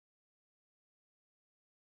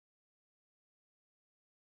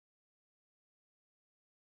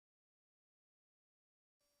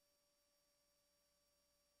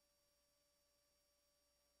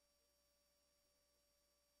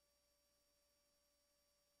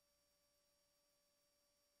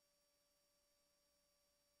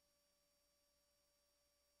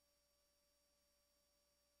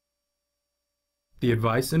The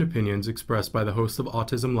advice and opinions expressed by the host of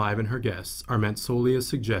Autism Live and her guests are meant solely as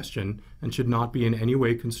suggestion and should not be in any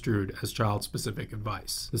way construed as child-specific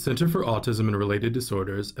advice. The Center for Autism and Related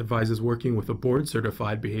Disorders advises working with a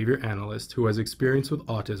board-certified behavior analyst who has experience with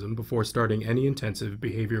autism before starting any intensive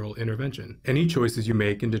behavioral intervention. Any choices you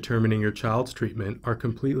make in determining your child's treatment are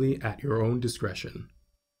completely at your own discretion.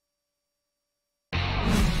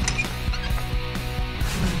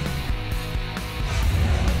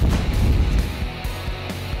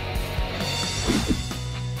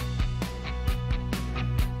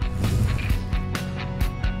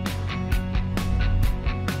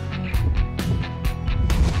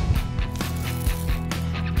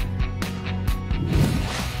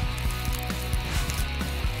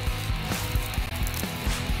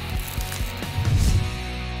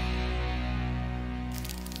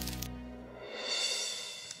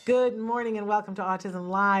 Good morning and welcome to Autism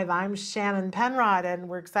Live. I'm Shannon Penrod and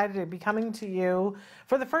we're excited to be coming to you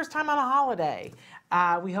for the first time on a holiday.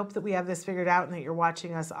 We hope that we have this figured out and that you're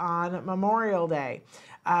watching us on Memorial Day.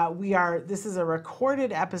 This is a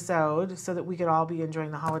recorded episode so that we could all be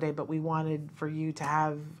enjoying the holiday, but we wanted for you to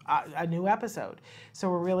have a new episode. So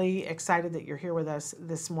we're really excited that you're here with us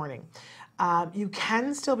this morning. You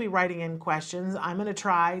can still be writing in questions. I'm going to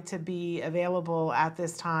try to be available at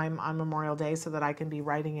this time on Memorial Day so that I can be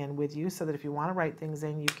writing in with you, so that if you want to write things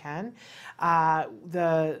in, you can.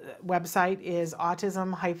 The website is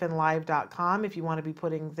autism-live.com if you want to be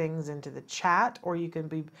putting things into the chat, or you can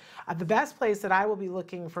be, the best place that I will be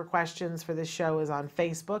looking for questions for this show is on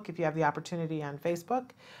Facebook, if you have the opportunity on Facebook.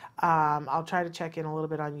 I'll try to check in a little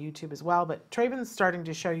bit on YouTube as well, but Traven's starting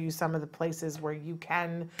to show you some of the places where you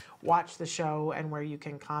can watch the show and where you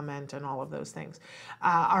can comment and all of those things.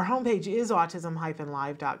 Our homepage is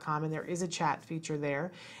autism-live.com, and there is a chat feature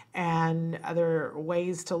there, and other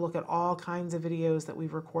ways to look at all kinds of videos that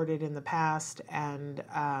we've recorded in the past. And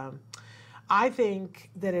I think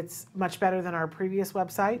that it's much better than our previous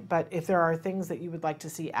website, but if there are things that you would like to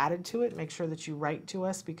see added to it, make sure that you write to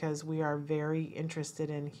us, because we are very interested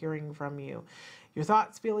in hearing from you. Your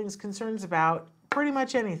thoughts, feelings, concerns about pretty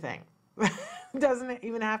much anything. Doesn't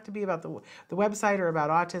even have to be about the website or about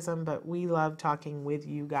autism, but we love talking with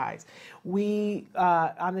you guys. We,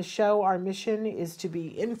 on the show, our mission is to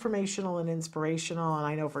be informational and inspirational, and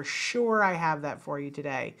I know for sure I have that for you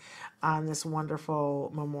today on this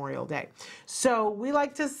wonderful Memorial Day. So we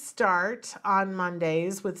like to start on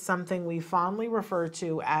Mondays with something we fondly refer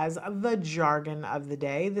to as the jargon of the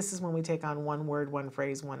day. This is when we take on one word, one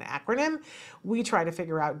phrase, one acronym. We try to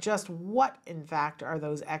figure out just what, in fact, are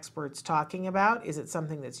those experts talking about. Is it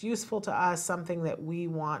something that's useful to us, something that we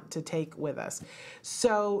want to take with us?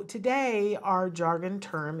 So today, our jargon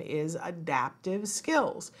term is adaptive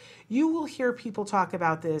skills. You will hear people talk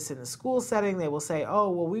about this in the school setting. They will say, oh,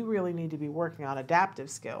 well, we really need to be working on adaptive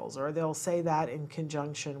skills. Or they'll say that in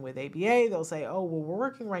conjunction with ABA. They'll say, oh, well, we're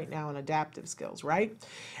working right now on adaptive skills, right?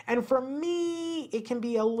 And for me, it can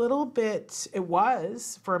be a little bit, it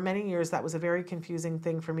was, for many years, that was a very confusing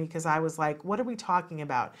thing for me, because I was like, what are we talking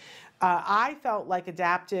about? I felt like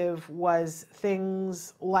adaptive was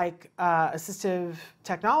things like assistive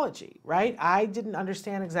technology, right? I didn't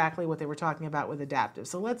understand exactly what they were talking about with adaptive.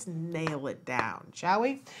 So let's nail it down, shall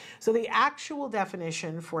we? So the actual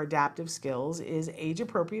definition for adaptive skills is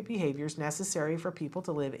age-appropriate behaviors necessary for people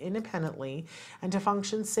to live independently and to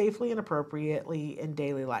function safely and appropriately in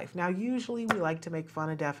daily life. Now, usually we like to make fun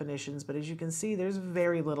of definitions, but as you can see, there's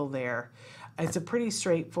very little there. It's a pretty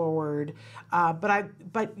straightforward, but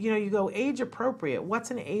you know, you go age appropriate.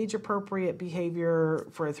 What's an age appropriate behavior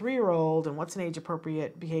for a 3-year-old, and what's an age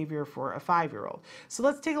appropriate behavior for a 5-year-old? So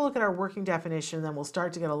let's take a look at our working definition, and then we'll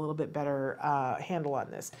start to get a little bit better handle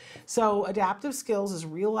on this. So adaptive skills is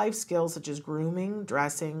real life skills such as grooming,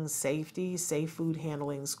 dressing, safety, safe food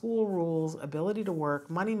handling, school rules, ability to work,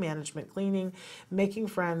 money management, cleaning, making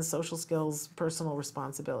friends, social skills, personal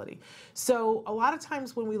responsibility. So a lot of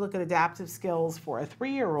times when we look at adaptive skills for a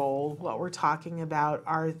 3-year-old, what we're talking about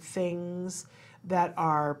are things that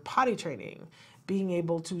are potty training, being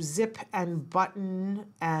able to zip and button,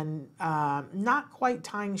 and not quite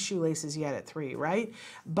tying shoelaces yet at 3, right?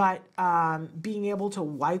 But being able to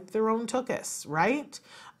wipe their own tuchus, right?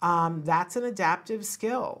 That's an adaptive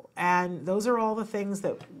skill. And those are all the things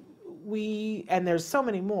that and there's so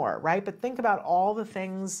many more, right? But think about all the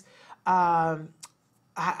things.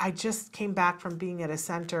 I just came back from being at a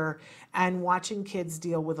center and watching kids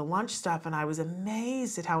deal with the lunch stuff, and I was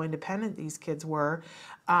amazed at how independent these kids were,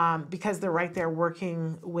 because they're right there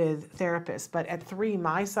working with therapists. But at 3,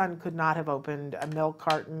 my son could not have opened a milk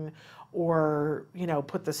carton or, you know,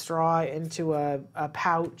 put the straw into a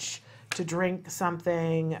pouch, to drink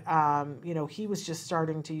something. You know, he was just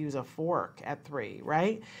starting to use a fork at 3,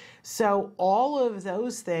 right? So all of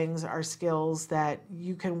those things are skills that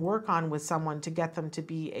you can work on with someone to get them to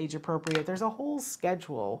be age appropriate. There's a whole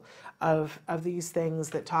schedule of these things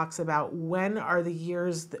that talks about when are the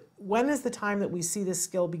years, when is the time that we see this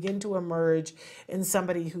skill begin to emerge in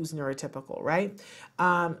somebody who's neurotypical, right?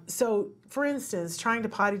 So for instance, trying to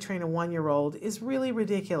potty train a 1-year-old is really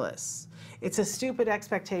ridiculous. It's a stupid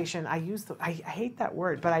expectation. I hate that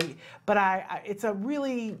word, but it's a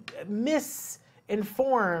really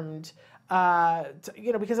misinformed,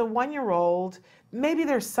 you know, because a 1-year-old, maybe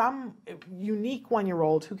there's some unique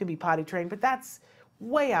 1-year-old who can be potty trained, but that's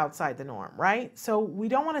way outside the norm, right? So we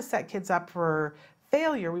don't want to set kids up for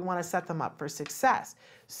failure. We want to set them up for success.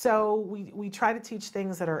 So we try to teach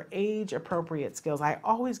things that are age appropriate skills. I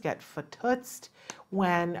always get fatutzed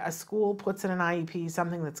when a school puts in an IEP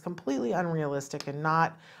something that's completely unrealistic and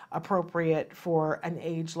not appropriate for an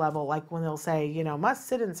age level, like when they'll say, you know, must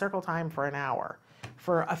sit in circle time for an hour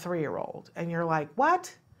for a 3-year-old. And you're like,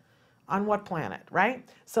 what? On what planet, right?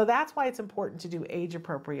 So that's why it's important to do age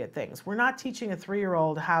appropriate things. We're not teaching a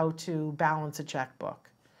 3-year-old how to balance a checkbook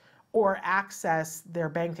or access their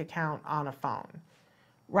bank account on a phone,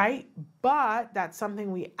 right? But that's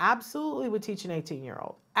something we absolutely would teach an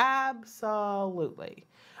 18-year-old. Absolutely.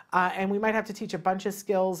 And we might have to teach a bunch of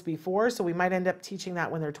skills before, so we might end up teaching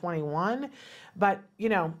that when they're 21. But, you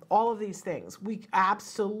know, all of these things, we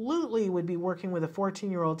absolutely would be working with a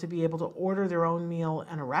 14-year-old to be able to order their own meal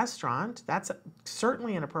in a restaurant. That's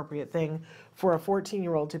certainly an appropriate thing for a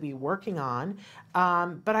 14-year-old to be working on.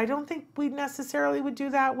 But I don't think we necessarily would do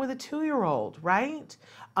that with a 2-year-old, right?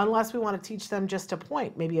 Unless we want to teach them just a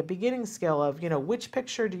point, maybe a beginning skill of, you know, which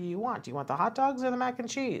picture do you want? Do you want the hot dogs or the mac and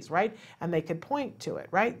cheese, right? And they could point to it,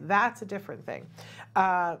 right? That's a different thing.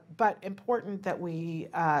 But important that we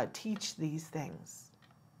teach these things.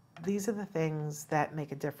 These are the things that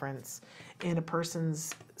make a difference in a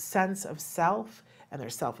person's sense of self and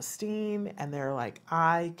their self-esteem, and they're like,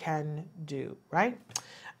 I can do, right?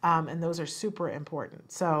 And those are super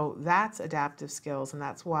important. So that's adaptive skills, and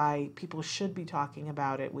that's why people should be talking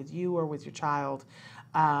about it with you or with your child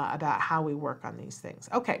about how we work on these things.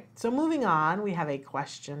 Okay, so moving on, we have a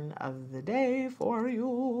question of the day for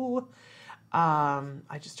you.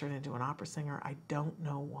 I just turned into an opera singer. I don't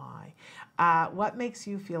know why. What makes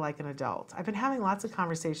you feel like an adult? I've been having lots of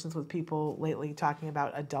conversations with people lately talking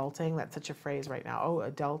about adulting. That's such a phrase right now. Oh,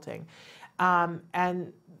 adulting.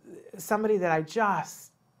 And somebody that I just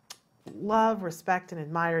love, respect, and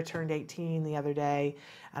admire turned 18 the other day.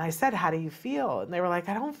 And I said, how do you feel? And they were like,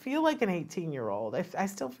 I don't feel like an 18-year-old. I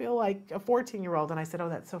still feel like a 14-year-old. And I said, oh,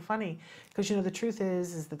 that's so funny. Because, you know, the truth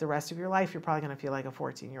is that the rest of your life, you're probably going to feel like a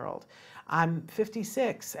 14-year-old. I'm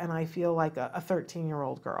 56, and I feel like a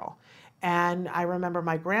 13-year-old girl. And I remember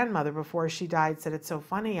my grandmother, before she died, said, it's so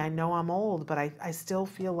funny. I know I'm old, but I still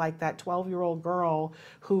feel like that 12-year-old girl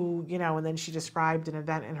who, you know, and then she described an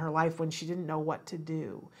event in her life when she didn't know what to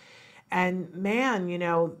do. And man, you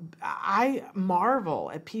know, I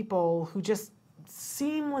marvel at people who just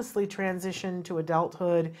seamlessly transition to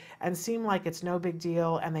adulthood and seem like it's no big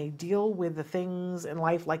deal, and they deal with the things in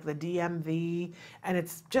life like the DMV, and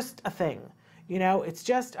it's just a thing. You know, it's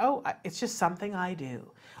just, oh, it's just something I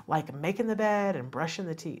do, like making the bed and brushing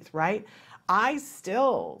the teeth, right? I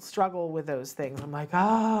still struggle with those things. I'm like,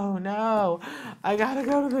 oh no, I gotta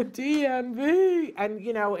go to the DMV. And,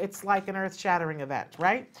 you know, it's like an earth-shattering event,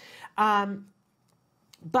 right?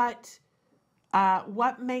 But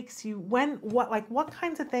what makes you, what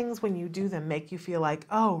kinds of things when you do them make you feel like,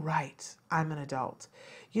 oh, right, I'm an adult?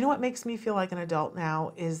 You know what makes me feel like an adult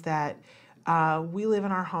now is that we live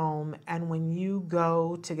in our home, and when you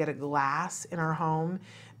go to get a glass in our home,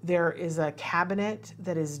 there is a cabinet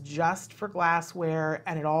that is just for glassware,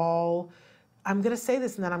 and it all, I'm going to say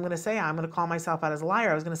this and then I'm going to call myself out as a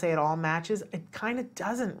liar. I was going to say it all matches. It kind of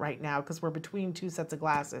doesn't right now because we're between 2 sets of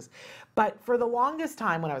glasses. But for the longest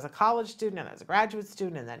time, when I was a college student and I was a graduate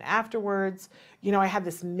student and then afterwards, you know, I had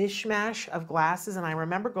this mishmash of glasses, and I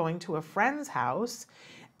remember going to a friend's house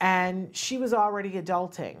and she was already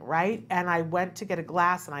adulting, right? And I went to get a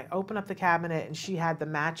glass and I opened up the cabinet and she had the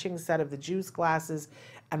matching set of the juice glasses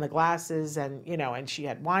and the glasses, and, you know, and she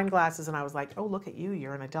had wine glasses, and I was like, oh, look at you,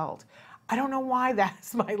 you're an adult. I don't know why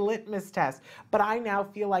that's my litmus test, but I now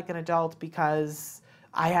feel like an adult because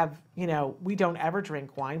I have, you know, we don't ever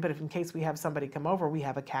drink wine, but if in case we have somebody come over, we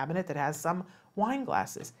have a cabinet that has some wine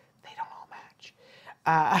glasses. They don't all match.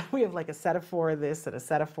 We have like a set of 4 of this and a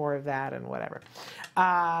set of 4 of that and whatever.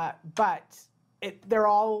 But they're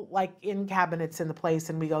all like in cabinets in the place,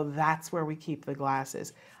 and we go, that's where we keep the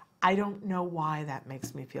glasses. I don't know why that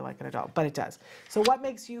makes me feel like an adult, but it does. So what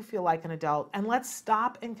makes you feel like an adult? And let's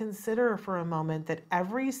stop and consider for a moment that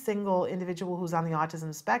every single individual who's on the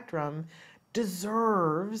autism spectrum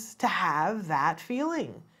deserves to have that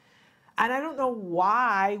feeling. And I don't know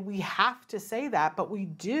why we have to say that, but we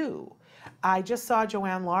do. I just saw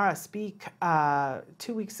Joanne Lara speak a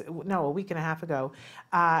week and a half ago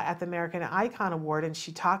at the American Icon Award, and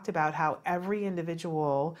she talked about how every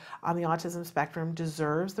individual on the autism spectrum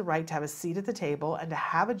deserves the right to have a seat at the table and to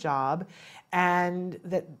have a job, and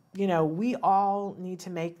that, you know, we all need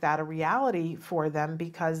to make that a reality for them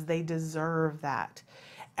because they deserve that.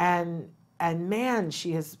 And man,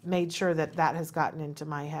 she has made sure that that has gotten into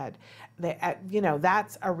my head. You know,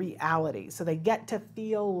 that's a reality. So they get to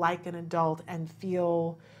feel like an adult and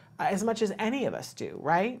feel as much as any of us do,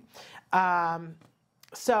 right?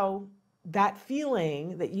 So that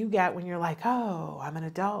feeling that you get when you're like, oh, I'm an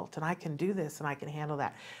adult and I can do this and I can handle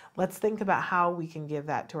that. Let's think about how we can give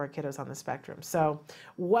that to our kiddos on the spectrum. So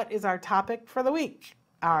what is our topic for the week?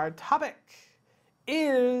 Our topic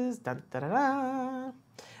is dun, da, da,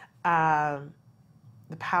 da,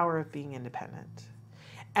 the power of being independent.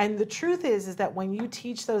 And the truth is that when you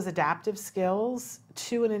teach those adaptive skills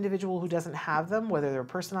to an individual who doesn't have them, whether they're a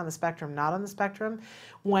person on the spectrum, not on the spectrum,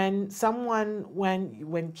 when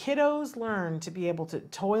kiddos learn to be able to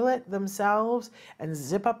toilet themselves and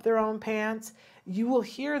zip up their own pants, you will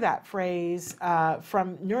hear that phrase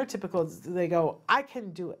from neurotypicals. They go, I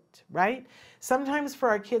can do it, right? Sometimes for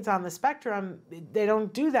our kids on the spectrum, they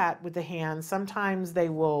don't do that with the hands. Sometimes they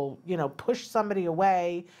will, you know, push somebody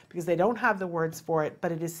away because they don't have the words for it,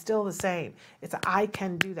 but it is still the same. It's I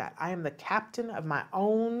can do that. I am the captain of my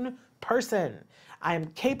own person. I am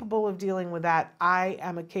capable of dealing with that. I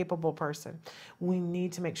am a capable person. We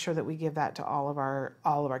need to make sure that we give that to all of our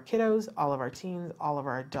kiddos, all of our teens, all of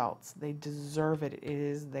our adults. They deserve it. It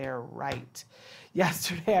is their right.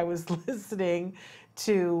 Yesterday I was listening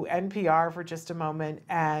to NPR for just a moment,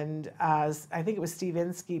 and I think it was Steve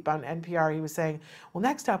Inskeep on NPR. He was saying, well,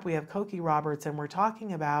 next up we have Cokie Roberts, and we're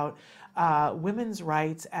talking about women's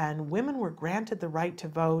rights, and women were granted the right to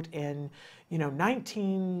vote in,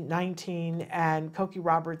 1919, and Cokie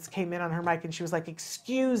Roberts came in on her mic and she was like,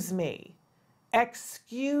 excuse me,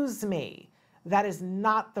 that is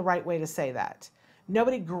not the right way to say that.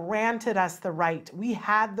 Nobody granted us the right. We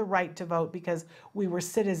had the right to vote because we were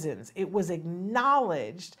citizens. It was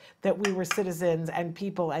acknowledged that we were citizens and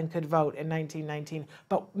people and could vote in 1919,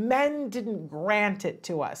 but men didn't grant it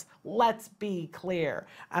to us. Let's be clear.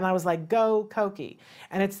 And I was like, go Cokie.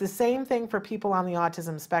 And it's the same thing for people on the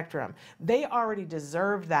autism spectrum. They already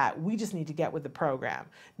deserve that. We just need to get with the program.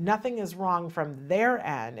 Nothing is wrong from their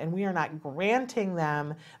end, and we are not granting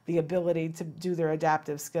them the ability to do their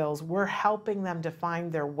adaptive skills. We're helping them to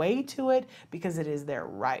find their way to it because it is their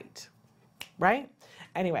right, right?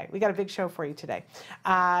 Anyway, we got a big show for you today.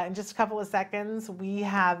 In just a couple of seconds, we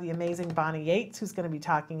have the amazing Bonnie Yates, who's going to be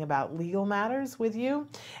talking about legal matters with you.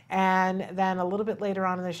 And then a little bit later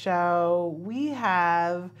on in the show, we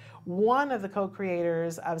have one of the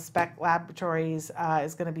co-creators of Laboratories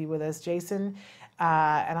is going to be with us, Jason,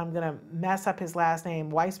 and I'm going to mess up his last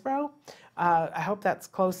name, Weissbrod. I hope that's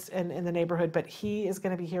close in the neighborhood, but he is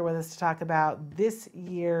going to be here with us to talk about this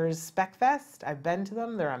year's Spec Fest. I've been to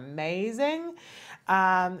them. They're amazing.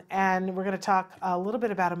 And we're going to talk a little bit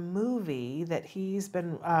about a movie that he's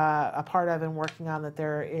been a part of and working on that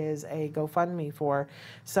there is a GoFundMe for.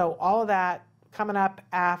 So all of that coming up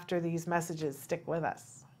after these messages. Stick with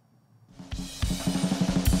us.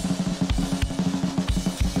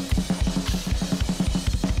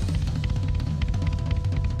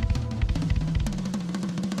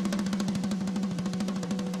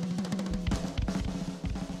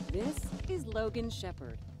 Logan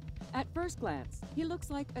Shepard. At first glance, he looks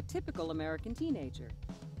like a typical American teenager.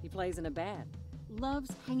 He plays in a band,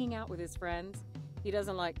 loves hanging out with his friends, he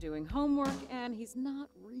doesn't like doing homework, and he's not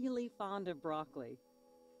really fond of broccoli.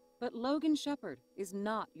 But Logan Shepard is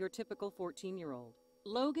not your typical 14-year-old.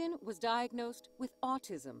 Logan was diagnosed with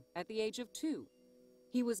autism at the age of 2.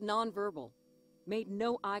 He was nonverbal, made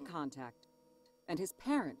no eye contact, and his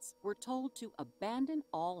parents were told to abandon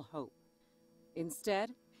all hope.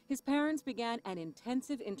 Instead, his parents began an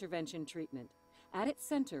intensive intervention treatment. At its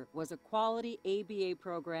center was a quality ABA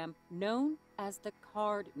program known as the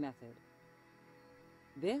CARD method.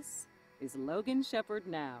 This is Logan Shepard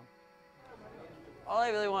now. All I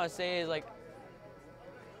really want to say is,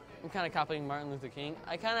 I'm kind of copying Martin Luther King.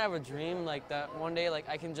 I kind of have a dream that one day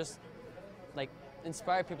I can just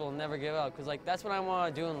inspire people and never give up, because that's what I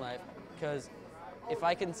want to do in life, because if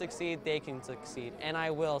I can succeed, they can succeed, and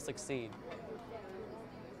I will succeed.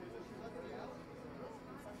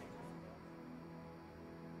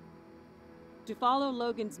 To follow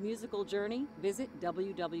Logan's musical journey, visit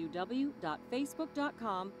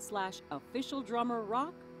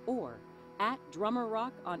www.facebook.com/officialdrummerrock or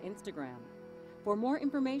 @drummerrock on Instagram. For more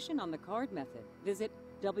information on the card method, visit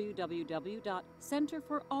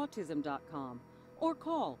www.centerforautism.com or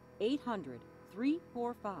call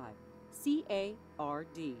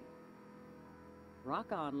 800-345-CARD.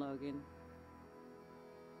 Rock on, Logan.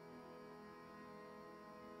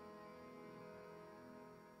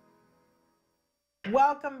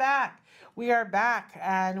 Welcome back. We are back,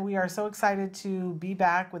 and we are so excited to be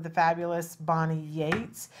back with the fabulous Bonnie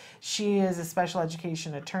Yates. She is a special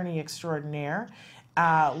education attorney extraordinaire.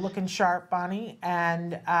 Looking sharp, Bonnie,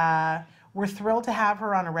 and we're thrilled to have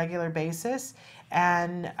her on a regular basis.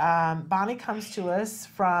 And Bonnie comes to us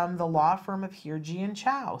from the law firm of Jargon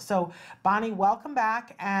Chow. So, Bonnie, welcome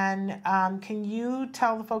back, and can you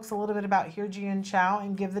tell the folks a little bit about Jargon Chow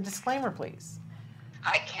and give the disclaimer, please?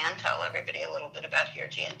 I can tell everybody a little bit about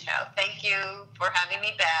Jargon Chow. Thank you for having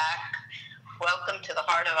me back. Welcome to the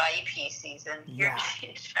heart of IEP season. Yeah.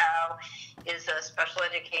 Jargon Chow is a special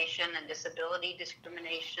education and disability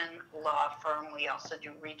discrimination law firm. We also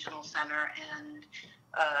do regional center and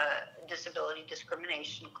disability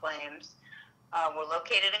discrimination claims. We're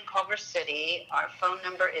located in Culver City. Our phone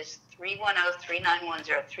number is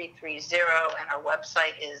 310-391-0330, and our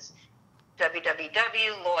website is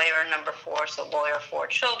www.lawyer4, so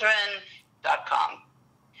lawyer4children.com.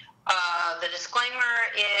 The disclaimer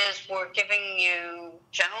is we're giving you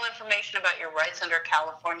general information about your rights under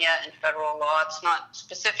California and federal law. It's not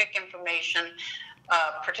specific information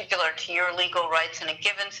particular to your legal rights in a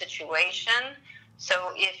given situation.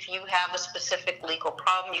 So if you have a specific legal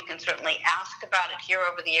problem, you can certainly ask about it here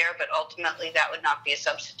over the air, but ultimately that would not be a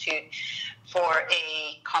substitute for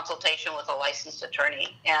a consultation with a licensed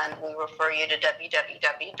attorney. And we refer you to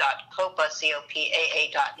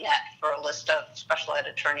www.copaa.net for a list of special ed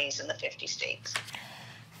attorneys in the 50 states.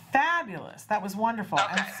 Fabulous. That was wonderful.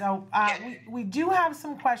 Okay. And so we do have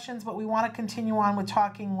some questions, but we want to continue on with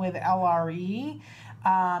talking with LRE.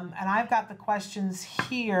 And I've got the questions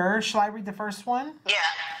here. Shall I read the first one? Yeah,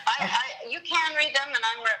 you can read them, and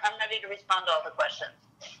I'm ready to respond to all the questions.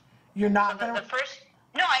 You're not So going to... the first,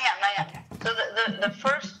 no, I am. Okay. So the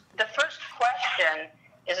first question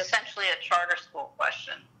is essentially a charter school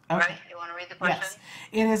question, Okay. right? You want to read the question? Yes.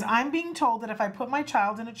 It is, I'm being told that if I put my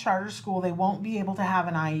child in a charter school, they won't be able to have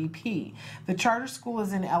an IEP. The charter school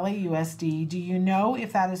is in LAUSD. Do you know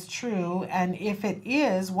if that is true? And if it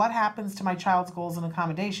is, what happens to my child's goals and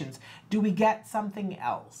accommodations? Do we get something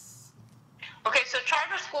else? Okay, so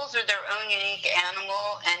charter schools are their own unique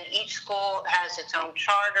animal, and each school has its own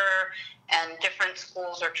charter, and different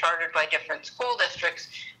schools are chartered by different school districts.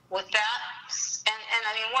 With that, and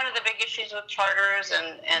I mean, one of the big issues with charters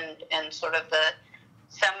and sort of the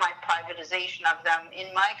semi-privatization of them,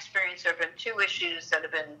 in my experience, there have been two issues that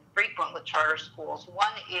have been frequent with charter schools.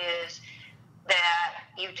 One is that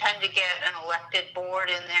you tend to get an elected board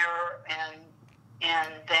in there,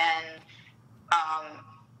 and then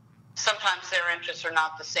sometimes their interests are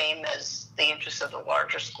not the same as the interests of the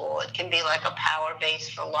larger school. It can be like a power base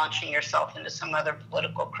for launching yourself into some other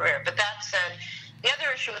political career. But that said, the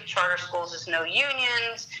other issue with charter schools is no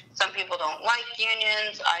unions. Some people don't like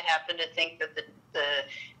unions. I happen to think that the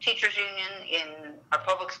teachers union in our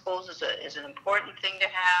public schools is an important thing to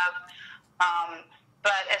have.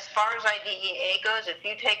 But as far as IDEA goes, if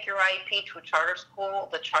you take your IEP to a charter school,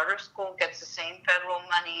 the charter school gets the same federal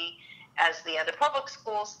money as the other public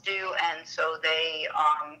schools do, and so they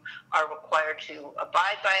are required to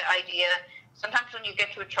abide by IDEA. Sometimes when you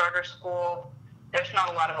get to a charter school, there's not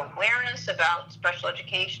a lot of awareness about special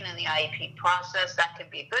education in the IEP process. That can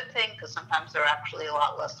be a good thing because sometimes they're actually a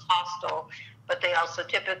lot less hostile, but they also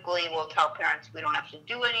typically will tell parents, we don't have to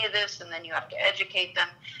do any of this, and then you have to educate them.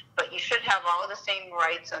 But you should have all of the same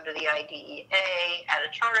rights under the IDEA at a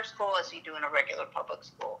charter school as you do in a regular public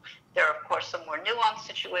school. There are, of course, some more nuanced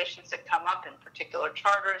situations that come up in particular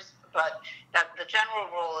charters, but that the general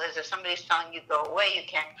rule is if somebody's telling you go away, you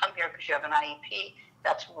can't come here because you have an IEP,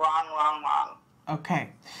 that's wrong, wrong, wrong. Okay.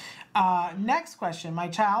 Next question. My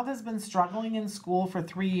child has been struggling in school for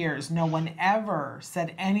 3 years. No one ever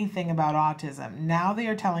said anything about autism. Now they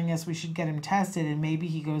are telling us we should get him tested and maybe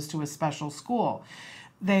he goes to a special school.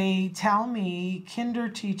 They tell me kinder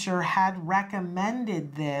teacher had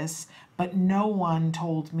recommended this, but no one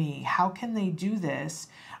told me. How can they do this?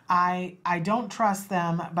 I don't trust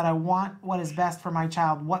them, but I want what is best for my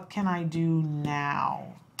child. What can I do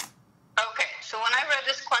now? Okay, so when I read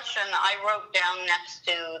this question, I wrote down next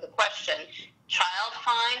to the question, child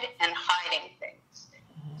find and hiding things.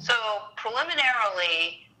 So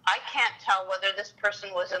preliminarily, I can't tell whether this person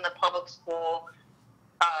was in the public school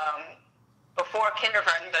before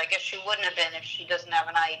kindergarten, but I guess she wouldn't have been if she doesn't have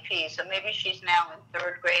an IEP. So maybe she's now in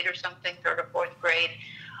third grade or something, third or fourth grade.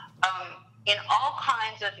 In all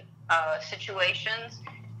kinds of situations,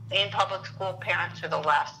 in public school, parents are the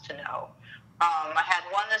last to know. I had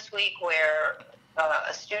one this week where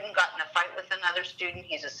a student got in a fight with another student.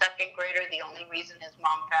 He's a second grader. The only reason his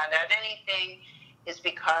mom found out anything is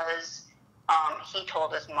because he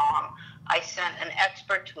told his mom. I sent an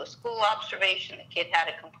expert to a school observation. The kid had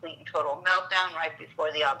a complete and total meltdown right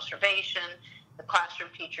before the observation. The classroom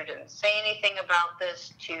teacher didn't say anything about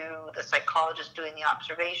this to the psychologist doing the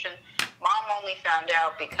observation. Mom only found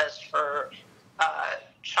out because her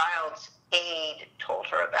child's aide told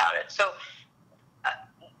her about it. So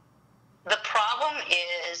the problem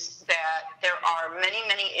is that there are many,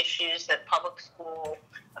 many issues that public school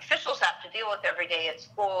officials have to deal with every day at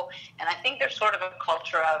school, and I think there's sort of a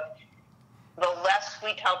culture of the less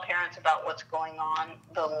we tell parents about what's going on,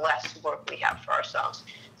 the less work we have for ourselves.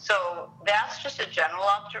 So that's just a general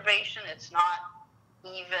observation. It's not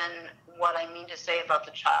even what I mean to say about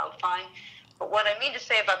the child fine. But what I mean to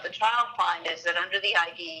say about the child fine is that under the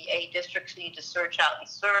IDEA, districts need to search out and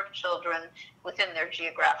serve children within their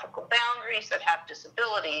geographical boundaries that have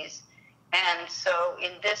disabilities. And so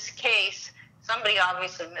in this case, somebody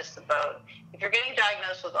obviously missed the boat. If you're getting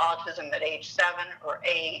diagnosed with autism at age 7 or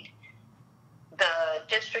 8, the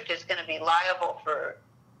district is going to be liable for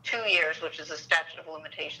 2 years, which is the statute of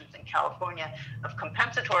limitations in California, of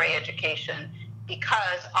compensatory education,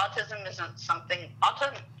 because autism isn't something,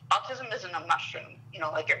 autism isn't a mushroom, you know,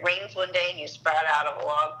 like it rains one day and you sprout out of a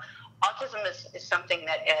log. Autism is something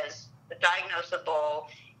that is diagnosable,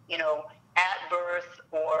 you know, at birth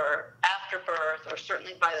or after birth, or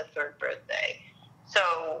certainly by the 3rd birthday.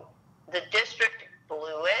 So the district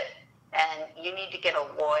blew it, and you need to get a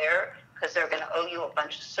lawyer because they're going to owe you a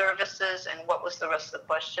bunch of services. And what was the rest of the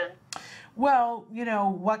question? Well, you know,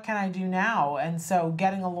 what can I do now? And so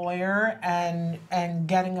getting a lawyer and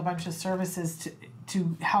getting a bunch of services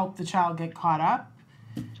to help the child get caught up.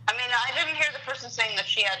 I mean, I didn't hear the person saying that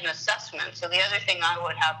she had an assessment. So the other thing I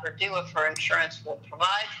would have her do, if her insurance will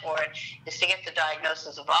provide for it, is to get the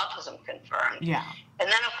diagnosis of autism confirmed. Yeah. And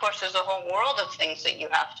then, of course, there's a whole world of things that you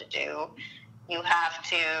have to do. You have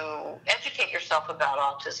to educate yourself about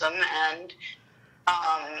autism, and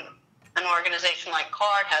an organization like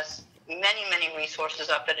CARD has many, many resources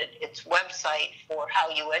up at its website for how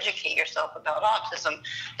you educate yourself about autism.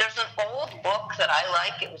 There's an old book that I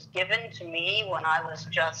like. It was given to me when I was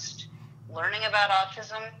just learning about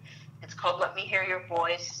autism. It's called Let Me Hear Your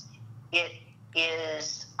Voice. It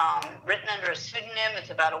is written under a pseudonym.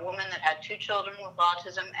 It's about a woman that had 2 children with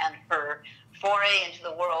autism and her foray into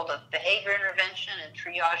the world of behavior intervention and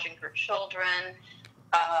triaging her children.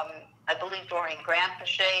 I believe Doreen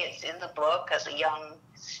Grant-Pichet is in the book as a young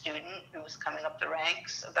student who was coming up the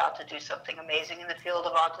ranks, about to do something amazing in the field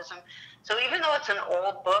of autism. So even though it's an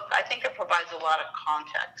old book, I think it provides a lot of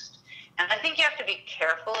context. And I think you have to be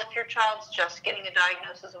careful if your child's just getting a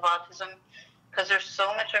diagnosis of autism, because there's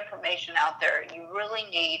so much information out there. You really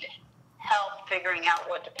need help figuring out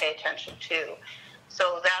what to pay attention to.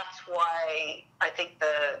 So that's why I think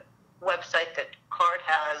the website that CARD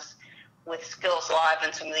has with Skills Live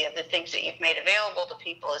and some of the other things that you've made available to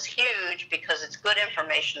people is huge, because it's good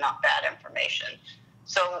information, not bad information.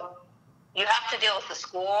 So you have to deal with the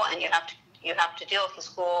school, and you have to deal with the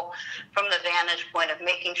school from the vantage point of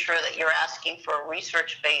making sure that you're asking for a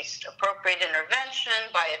research-based appropriate intervention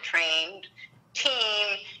by a trained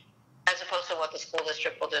team, as opposed to what the school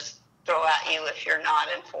district will just throw at you if you're not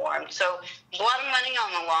informed. So there's a lot of money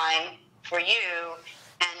on the line for you,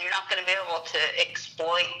 and you're not going to be able to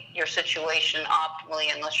exploit your situation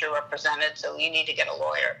optimally unless you're represented, so you need to get a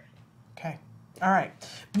lawyer. Okay. All right.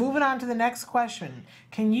 Moving on to the next question.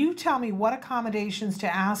 Can you tell me what accommodations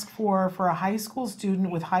to ask for a high school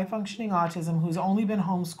student with high-functioning autism who's only been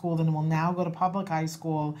homeschooled and will now go to public high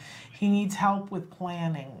school? He needs help with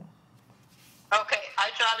planning. Okay. I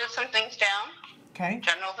jotted some things down. Okay.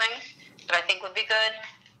 General things that I think would be good.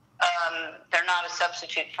 They're not a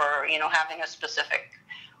substitute for, you know, having a specific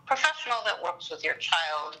professional that works with your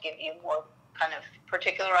child to give you more kind of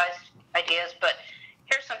particularized ideas, but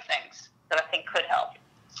here's some things that I think could help.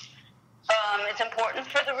 It's important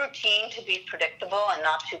for the routine to be predictable and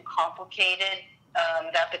not too complicated.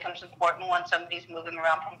 That becomes important when somebody's moving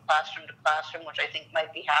around from classroom to classroom, which I think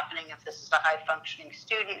might be happening if this is a high-functioning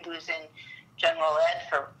student who's in general ed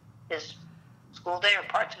for his school day or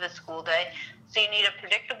parts of his school day. So you need a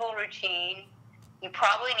predictable routine. You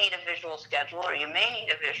probably need a visual schedule, or you may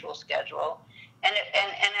need a visual schedule. And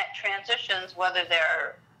at transitions, whether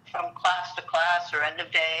they're from class to class or end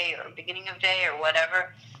of day or beginning of day or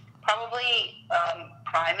whatever. Probably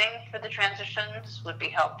priming for the transitions would be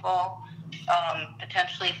helpful,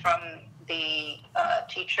 potentially from the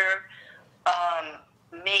teacher.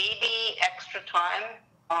 Maybe extra time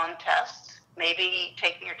on tests, maybe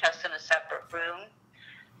taking your tests in a separate room,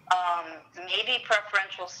 maybe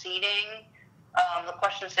preferential seating. The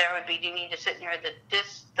questions there would be, do you need to sit near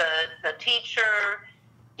the teacher?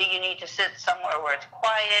 Do you need to sit somewhere where it's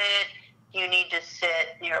quiet? Do you need to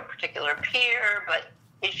sit near a particular peer? But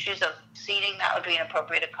issues of seating, that would be an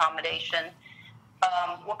appropriate accommodation.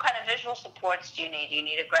 What kind of visual supports do you need? Do you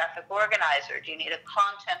need a graphic organizer? Do you need a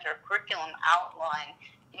content or curriculum outline?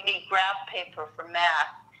 Do you need graph paper for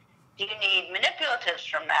math? Do you need manipulatives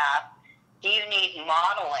for math? Do you need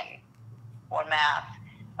modeling for math?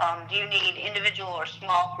 Do you need individual or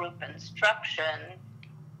small group instruction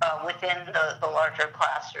within the larger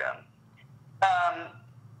classroom?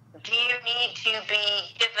 Do you need to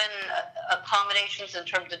be given accommodations in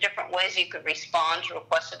terms of different ways you could respond to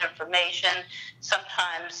requested information?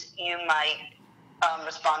 Sometimes you might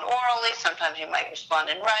respond orally, sometimes you might respond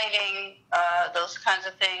in writing, those kinds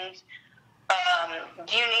of things.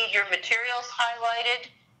 Do you need your materials highlighted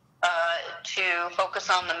to focus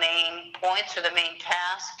on the main points or the main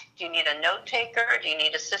task? Do you need a note taker? Do you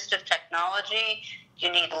need assistive technology? Do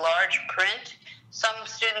you need large print? Some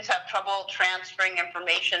students have trouble transferring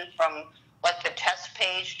information from like the test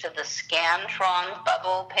page to the Scantron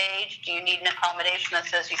bubble page. Do you need an accommodation that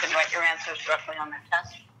says you can write your answers directly on the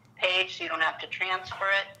test page so you don't have to transfer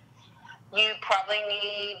it? You probably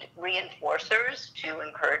need reinforcers to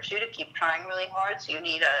encourage you to keep trying really hard. So you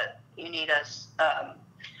need a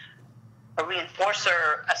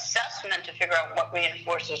reinforcer assessment to figure out what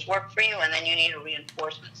reinforcers work for you, and then you need a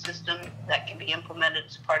reinforcement system that can be implemented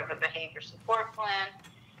as part of a behavior support plan.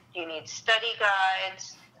 You need study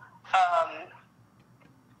guides. And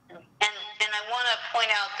I want to point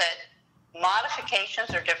out that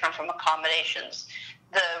modifications are different from accommodations.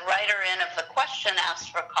 The writer in of the question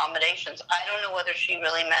asked for accommodations. I don't know whether she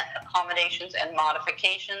really meant accommodations and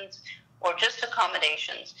modifications or just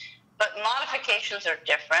accommodations, but modifications are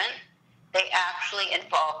different. They actually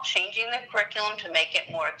involve changing the curriculum to make it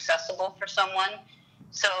more accessible for someone.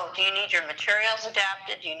 So do you need your materials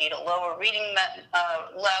adapted? Do you need a lower reading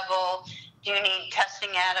level? Do you need testing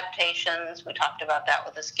adaptations? We talked about that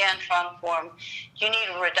with the Scantron form. Do you need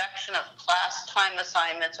a reduction of class time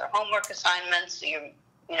assignments or homework assignments so you're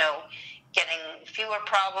getting fewer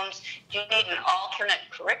problems? Do you need an alternate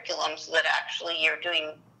curriculum so that actually you're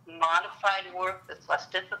doing modified work that's less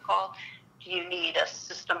difficult? Do you need a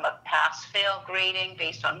system of pass-fail grading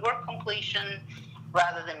based on work completion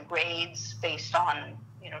rather than grades based on,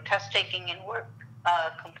 test taking and work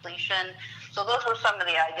completion? So those were some of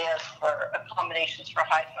the ideas for accommodations for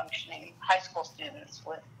high-functioning high school students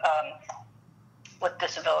with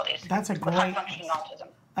disabilities. That's a great high-functioning autism.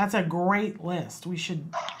 That's a great list. We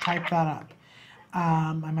should type that up.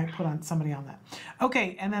 I might put on somebody on that.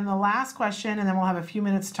 Okay, and then the last question, and then we'll have a few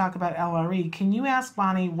minutes to talk about LRE. Can you ask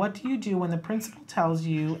Bonnie, what do you do when the principal tells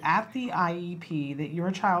you at the IEP that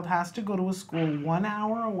your child has to go to a school 1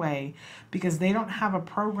 hour away because they don't have a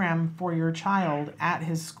program for your child at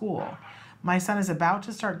his school? My son is about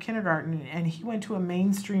to start kindergarten and he went to a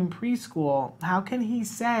mainstream preschool. How can he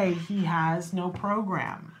say he has no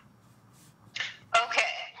program? Okay.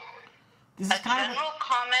 A general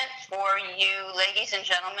comment for you ladies and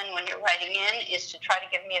gentlemen when you're writing in is to try to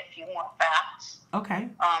give me a few more facts. Okay.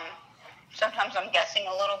 Sometimes I'm guessing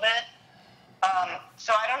a little bit.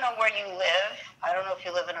 So I don't know where you live. I don't know if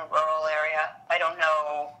you live in a rural area. I don't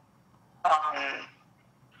know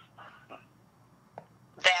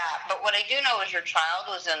that. But what I do know is your child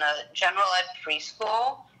was in a general ed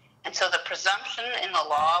preschool. And so the presumption in the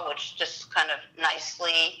law, which just kind of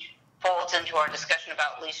nicely folds into our discussion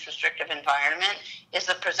about least restrictive environment, is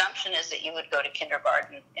the presumption is that you would go to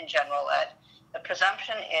kindergarten in general ed. The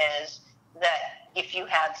presumption is that if you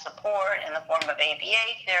had support in the form of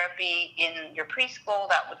ABA therapy in your preschool,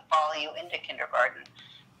 that would follow you into kindergarten.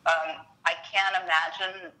 I can't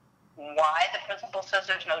imagine why the principal says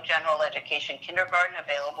there's no general education kindergarten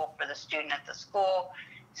available for the student at the school.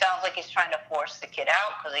 Sounds like he's trying to force the kid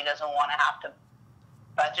out because he doesn't want to have to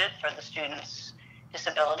budget for the student's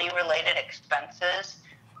disability-related expenses.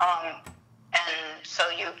 And so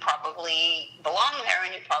you probably belong there,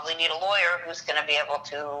 and you probably need a lawyer who's going to be able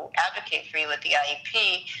to advocate for you at the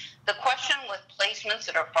IEP. The question with placements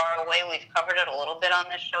that are far away, we've covered it a little bit on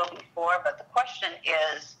this show before, but the question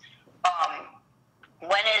is,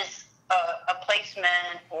 when is a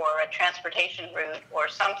placement or a transportation route or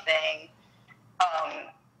something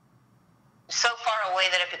so far away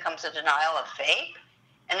that it becomes a denial of faith?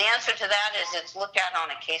 And the answer to that is it's looked at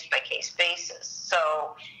on a case-by-case basis.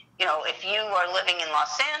 So, you know, if you are living in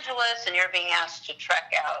Los Angeles and you're being asked to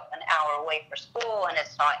trek out an hour away for school and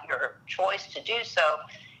it's not your choice to do so,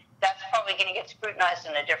 that's probably going to get scrutinized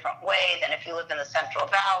in a different way than if you live in the Central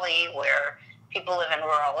Valley where people live in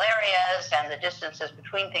rural areas and the distances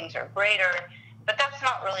between things are greater. But that's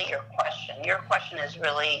not really your question. Your question is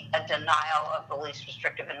really a denial of the least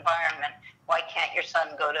restrictive environment. Why can't your son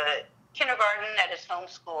go to kindergarten at his home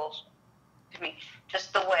school,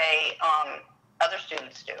 just the way other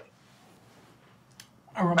students do?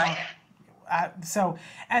 Right. So,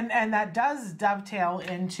 and that does dovetail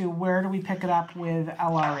into where do we pick it up with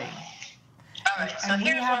LRE? All right, so and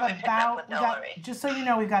here's where we pick up with LRE. Just so you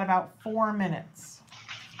know, we've got about 4 minutes.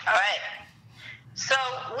 All right. So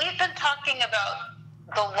we've been talking about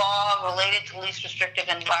the law related to least restrictive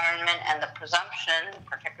environment and the presumption,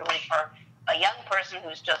 particularly for a young person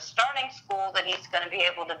who's just starting school, that he's going to be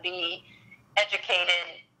able to be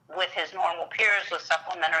educated with his normal peers with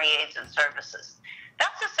supplementary aids and services.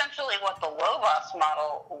 That's essentially what the Lobos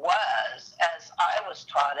model was, as I was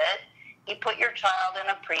taught it. You put your child in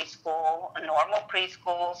a preschool, a normal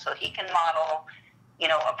preschool, so he can model, you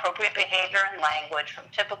know, appropriate behavior and language from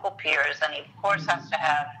typical peers, and he, of course, has to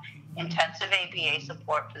have intensive ABA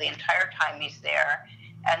support for the entire time he's there.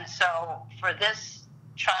 And so for this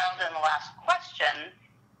child in the last question,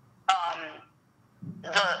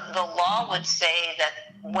 the law would say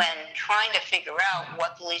that when trying to figure out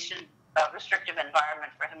what the least restrictive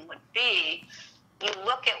environment for him would be, you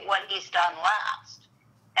look at what he's done last.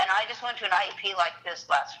 And I just went to an IEP like this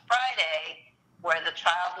last Friday where the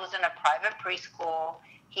child was in a private preschool.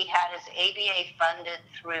 He had his ABA funded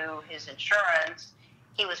through his insurance.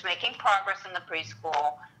 He was making progress in the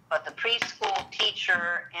preschool, but the preschool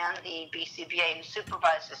teacher and the BCBA who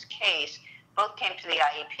supervised his case both came to the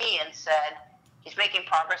IEP and said, he's making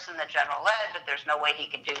progress in the general ed, but there's no way he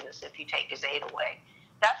could do this if you take his aid away.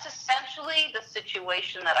 That's essentially the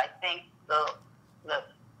situation that I think the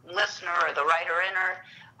listener or the writer-inner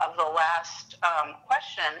of the last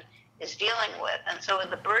question is dealing with. And so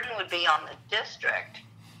the burden would be on the district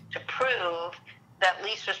to prove that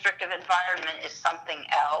least restrictive environment is something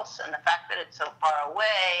else, and the fact that it's so far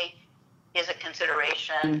away is a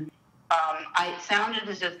consideration. It sounded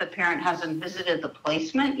as if the parent hasn't visited the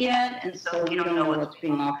placement yet, and so we don't know what's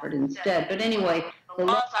being offered instead. But anyway, the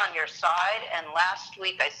law's on your side, and last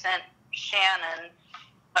week I sent Shannon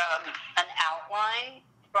an outline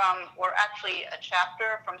or actually a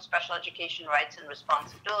chapter from Special Education Rights and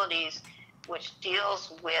Responsibilities, which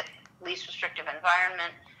deals with least restrictive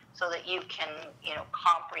environment, so that you can, you know,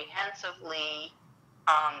 comprehensively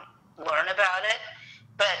learn about it.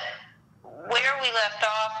 But where we left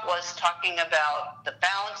off was talking about the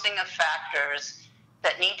balancing of factors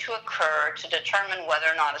that need to occur to determine whether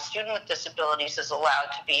or not a student with disabilities is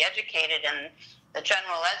allowed to be educated in the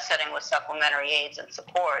general ed setting with supplementary aids and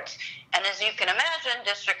supports. And as you can imagine,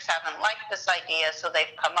 districts haven't liked this idea, so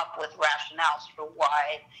they've come up with rationales for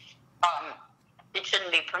why it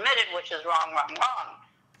shouldn't be permitted, which is wrong.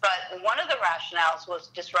 But one of the rationales was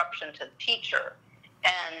disruption to the teacher.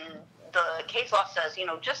 And the case law says, you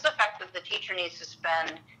know, just the fact that the teacher needs to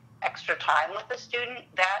spend extra time with the student,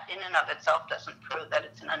 that in and of itself doesn't prove that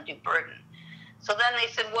it's an undue burden. So then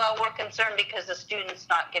they said, well, we're concerned because the student's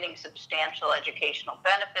not getting substantial educational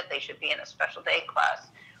benefit. They should be in a special day class.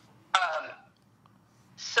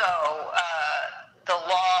 The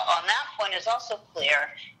law on that point is also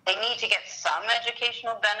clear. They need to get some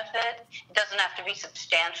educational benefit. It doesn't have to be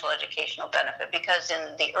substantial educational benefit, because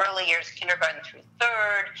in the early years, kindergarten through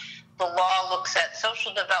third, the law looks at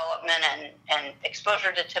social development and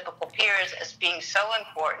exposure to typical peers as being so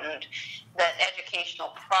important that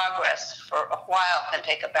educational progress for a while can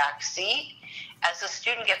take a back seat. As the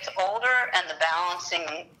student gets older and the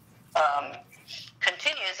balancing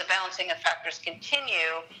continues, the balancing of factors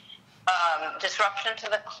continue, disruption to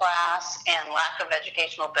the class and lack of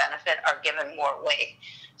educational benefit are given more weight.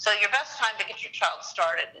 So your best time to get your child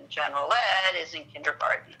started in general ed is in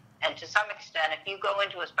kindergarten. And to some extent, if you go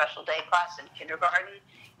into a special day class in kindergarten,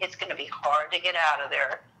 it's going to be hard to get out of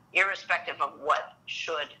there, irrespective of what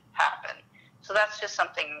should happen. So that's just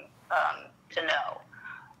something to know.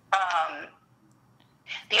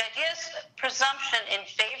 The idea's presumption in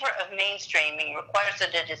favor of mainstreaming requires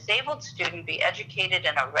that a disabled student be educated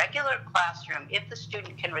in a regular classroom if the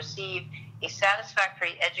student can receive a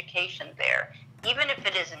satisfactory education there, even if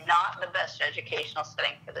it is not the best educational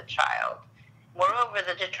setting for the child. Moreover,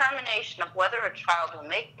 the determination of whether a child will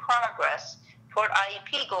make progress toward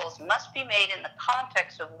IEP goals must be made in the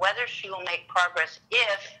context of whether she will make progress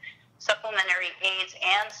if supplementary aids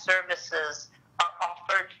and services are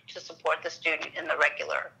offered to support the student in the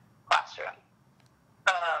regular classroom.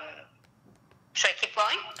 Should I keep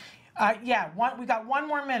going? Yeah, we got one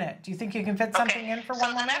more minute. Do you think you can fit something in for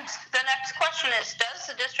one more minute? The next question is, does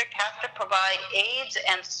the district have to provide aids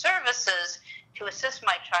and services to assist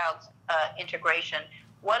my child's integration?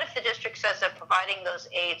 What if the district says that providing those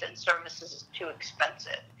aids and services is too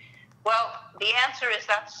expensive? Well, the answer is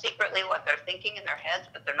that's secretly what they're thinking in their heads,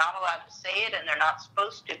 but they're not allowed to say it, and they're not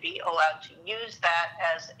supposed to be allowed to use that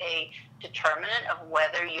as a determinant of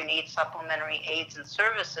whether you need supplementary aids and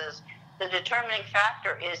services. The determining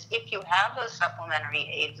factor is if you have those supplementary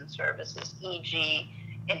aids and services, e.g.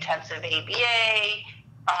 intensive ABA,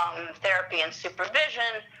 therapy and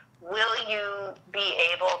supervision, will you be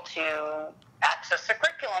able to access the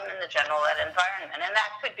curriculum in the general ed environment? And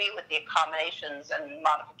that could be with the accommodations and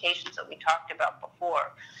modifications that we talked about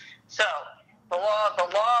before. So the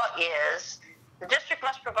law is the district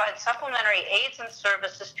must provide supplementary aids and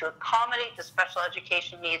services to accommodate the special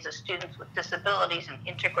education needs of students with disabilities in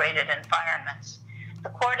integrated environments. The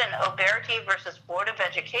court in Oberti versus Board of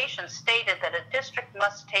Education stated that a district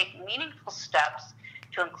must take meaningful steps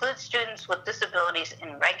to include students with disabilities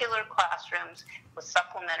in regular classrooms with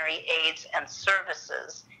supplementary aids and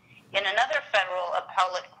services. In another federal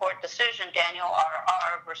appellate court decision, Daniel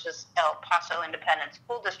R.R. versus El Paso Independent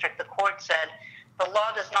School District, the court said, the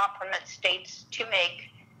law does not permit states to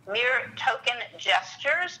make mere token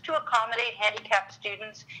gestures to accommodate handicapped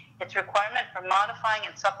students. Its requirement for modifying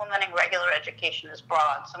and supplementing regular education is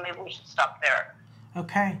broad, so maybe we should stop there.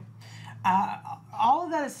 Okay. All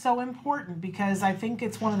of that is so important because I think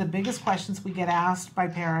it's one of the biggest questions we get asked by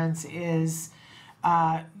parents is,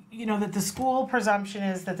 you know, that the school presumption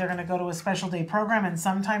is that they're going to go to a special day program, and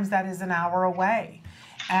sometimes that is an hour away.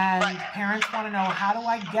 And parents want to know, how do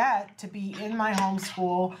I get to be in my home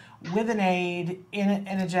school with an aid in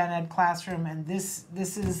a gen ed classroom? And this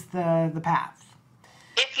is the path.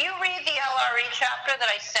 If you read the LRE chapter that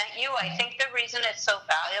I sent you, I think the reason it's so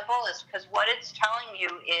valuable is because what it's telling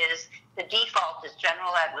you is the default is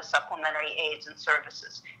general ed with supplementary aids and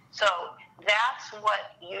services. So that's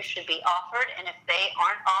what you should be offered, and if they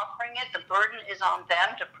aren't offering it, the burden is on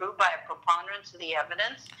them to prove by a preponderance of the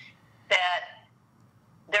evidence that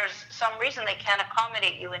there's some reason they can't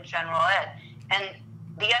accommodate you in general ed. And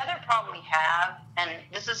the other problem we have, and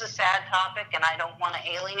this is a sad topic, and I don't want to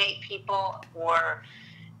alienate people or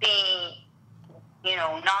be, you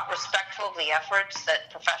know, not respectful of the efforts that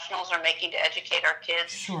professionals are making to educate our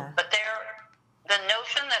kids. Sure. But the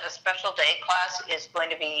notion that a special day class is going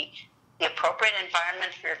to be the appropriate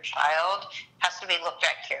environment for your child has to be looked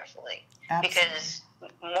at carefully. Absolutely. Because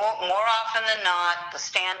more often than not, the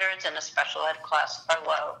standards in a special ed class are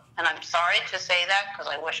low. And I'm sorry to say that because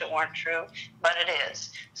I wish it weren't true, but it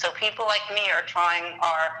is. So people like me are trying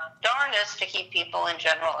our darndest to keep people in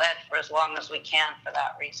general ed for as long as we can for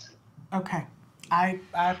that reason. Okay. I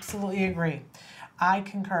absolutely agree. I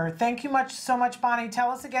concur. Thank you so much, Bonnie. Tell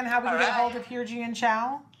us again how we can get a hold of Hirji and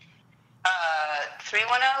Chow.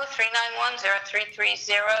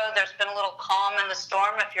 310-391-0330. There's been a little calm in the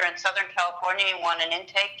storm. If you're in Southern California and you want an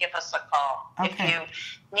intake, give us a call. Okay. If you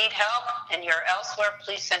need help and you're elsewhere,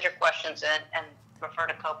 please send your questions in and refer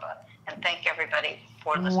to COPA. And thank everybody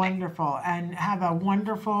for listening. Wonderful. And have a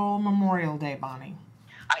wonderful Memorial Day, Bonnie.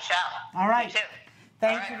 I shall. All right. You too.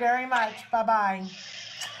 Thank you very much. Bye-bye.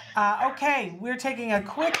 Okay, we're taking a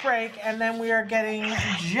quick break, and then we are getting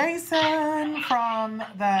Jason from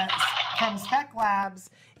Spec Labs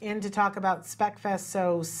in to talk about SpecFest,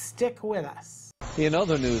 so stick with us. In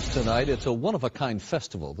other news tonight, it's a one-of-a-kind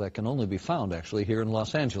festival that can only be found actually here in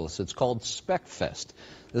Los Angeles. It's called SpecFest.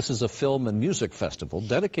 This is a film and music festival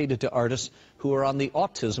dedicated to artists who are on the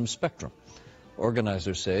autism spectrum.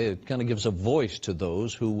 Organizers say it kind of gives a voice to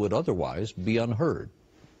those who would otherwise be unheard.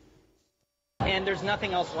 And there's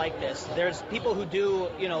nothing else like this. There's people who do,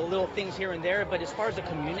 you know, little things here and there, but as far as a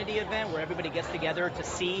community event where everybody gets together to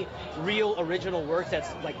see real original work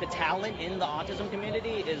that's like the talent in the autism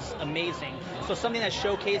community is amazing. So something that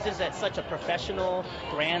showcases at such a professional,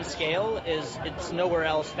 grand scale it's nowhere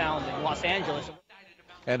else found in Los Angeles.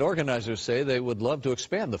 And organizers say they would love to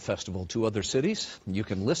expand the festival to other cities. You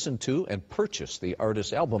can listen to and purchase the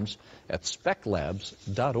artists' albums at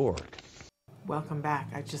speclabs.org. Welcome back.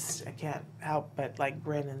 I can't help but like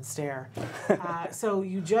grin and stare. So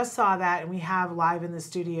you just saw that, and we have live in the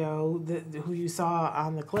studio who you saw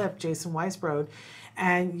on the clip, Jason Weissbrod,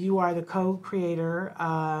 and you are the co-creator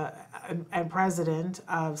and president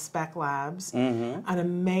of Spec Labs, an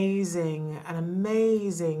amazing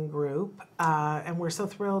group, and we're so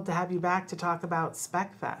thrilled to have you back to talk about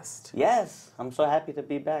Spec Fest. Yes, I'm so happy to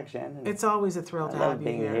be back, Shannon. It's always a thrill to have you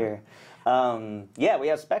here. Yeah, we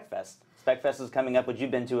have Spec Fest. Spec Fest is coming up, which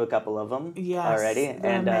you've been to a couple of them already,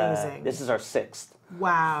 and amazing. This is our 6th.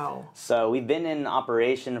 Wow. So we've been in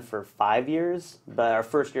operation for 5 years, but our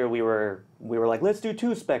first year we were like, let's do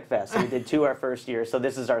 2 Spec Fest. So we did 2 our first year. So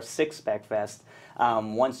this is our 6th Spec Fest.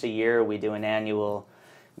 Once a year we do an annual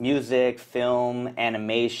music, film,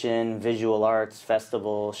 animation, visual arts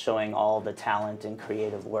festival showing all the talent and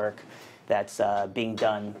creative work that's being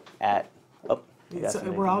done at...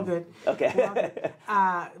 We're all good. Okay. We're all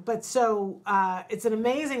good. But so it's an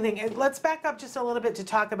amazing thing. And let's back up just a little bit to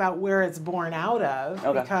talk about where it's born out of,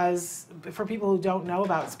 because for people who don't know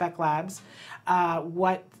about Spec Labs,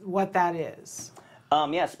 what that is.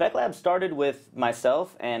 Yeah, Spec Labs started with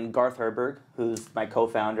myself and Garth Herberg, who's my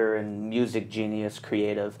co-founder and music genius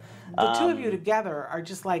creative. The two of you together are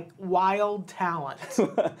just like wild talent.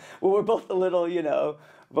 Well, we're both a little,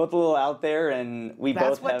 both a little out there, and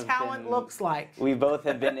That's both what talent looks like. We both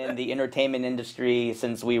have been in the entertainment industry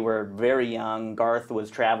since we were very young. Garth was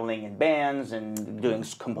traveling in bands and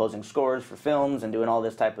composing scores for films and doing all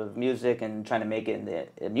this type of music and trying to make it in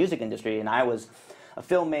the music industry. And I was a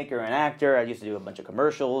filmmaker and actor. I used to do a bunch of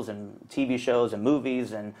commercials and TV shows and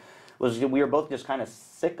movies, and we were both just kind of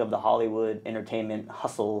sick of the Hollywood entertainment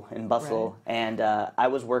hustle and bustle. Right. And I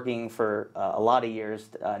was working for a lot of years,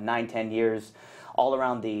 9-10 years, all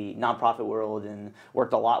around the nonprofit world, and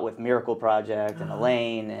worked a lot with Miracle Project and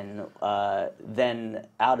Elaine, and then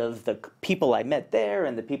out of the people I met there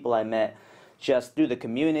and the people I met just through the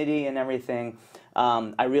community and everything,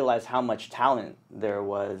 I realized how much talent there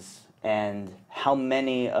was and how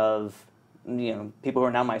many of people who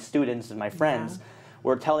are now my students and my friends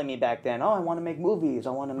were telling me back then, oh, I want to make movies, I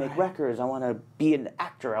want to make records, I want to be an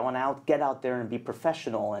actor, I want to get out there and be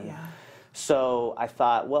professional. And so I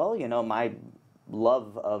thought, well, my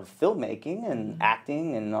love of filmmaking and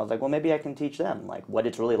acting, and I was like, well, maybe I can teach them like what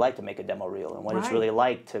it's really like to make a demo reel and what it's really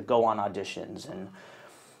like to go on auditions and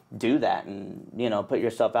do that and put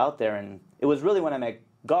yourself out there. And it was really when I met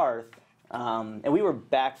Garth, and we were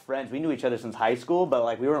back friends. We knew each other since high school, but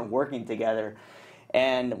like we weren't working together.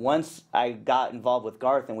 And once I got involved with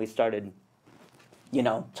Garth and we started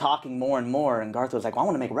talking more and more, and Garth was like, well, I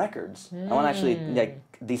want to make records. I want to actually,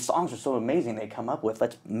 these songs are so amazing they come up with,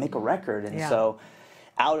 let's make a record. And so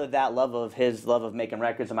out of that love of his love of making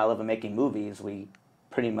records and my love of making movies, we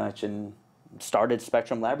pretty much started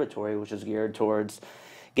Spectrum Laboratory, which is geared towards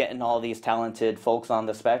getting all these talented folks on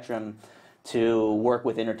the spectrum to work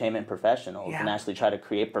with entertainment professionals and actually try to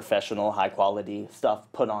create professional, high-quality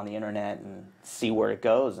stuff, put on the internet and see where it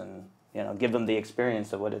goes, and give them the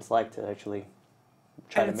experience of what it's like to actually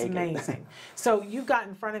try to make it. It's amazing. So you've got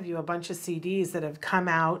in front of you a bunch of CDs that have come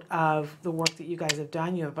out of the work that you guys have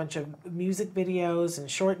done. You have a bunch of music videos and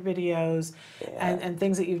short videos and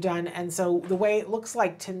things that you've done. And so the way it looks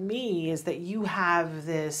like to me is that you have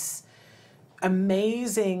this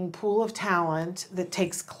amazing pool of talent that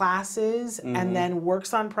takes classes and then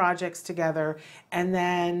works on projects together, and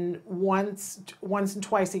then once and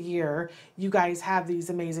twice a year you guys have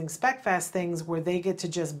these amazing Spec Fest things where they get to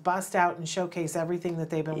just bust out and showcase everything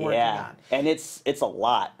that they've been working on. And it's a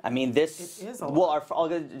lot. I mean, this it is a lot. Well, I'll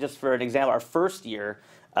go just for an example. Our first year,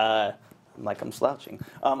 like I'm slouching.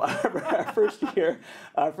 Our first year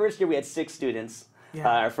we had 6 students.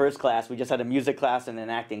 Our first class, we just had a music class and an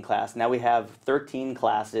acting class. Now we have 13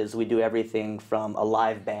 classes. We do everything from a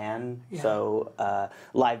live band, so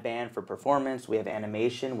live band for performance. We have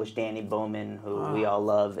animation, which Danny Bowman, who we all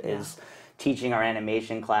love, is teaching our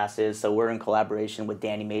animation classes. So we're in collaboration with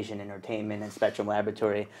Danimation Entertainment and Spectrum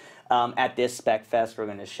Laboratory. At this Spec Fest, we're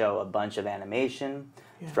going to show a bunch of animation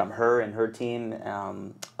from her and her team.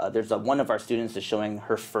 There's one of our students is showing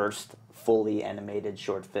her first fully animated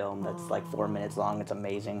short film that's like 4 minutes long. It's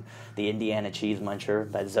amazing. The Indiana Cheese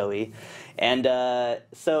Muncher by Zoe. And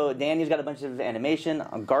so Danny's got a bunch of animation.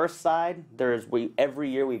 On Garth's side, every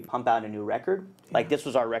year we pump out a new record. Like this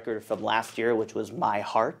was our record from last year, which was My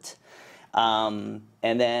Heart. And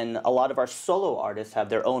then a lot of our solo artists have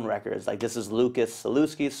their own records. Like this is Lucas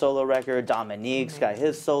Saluski's solo record. Dominique's got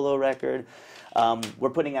his solo record.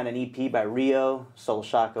 We're putting out an EP by Rio, Soul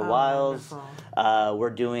Shaka Wiles. We're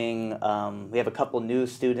doing, we have a couple new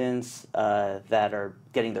students that are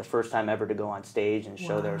getting their first time ever to go on stage and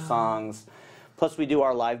show their songs. Plus we do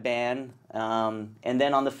our live band. And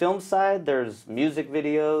then on the film side, there's music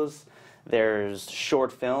videos, there's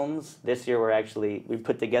short films. This year we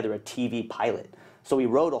put together a TV pilot. So we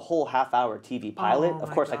wrote a whole half-hour TV pilot. Of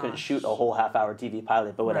course, I couldn't shoot a whole half-hour TV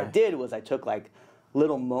pilot, but what I did was I took like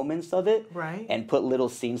little moments of it and put little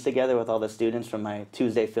scenes together with all the students from my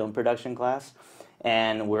Tuesday film production class,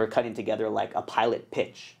 and we're cutting together like a pilot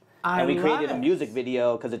pitch. And we created a music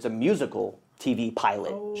video because it's a musical TV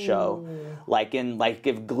pilot show. Like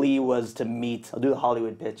if Glee was to meet, I'll do the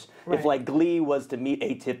Hollywood pitch. If like Glee was to meet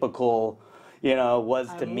Atypical, you know,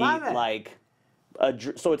 was to meet like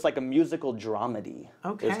so it's like a musical dramedy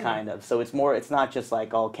is kind of. So it's more, it's not just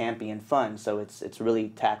like all campy and fun. So it's really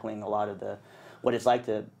tackling a lot of what it's like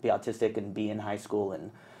to be autistic and be in high school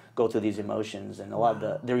and go through these emotions. And a lot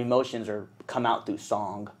of their emotions come out through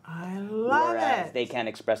song. I love whereas they can't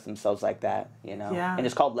express themselves like that, you know. And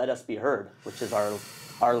it's called Let Us Be Heard, which is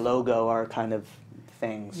our logo, our kind of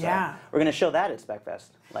thing. So we're going to show that at SpecFest,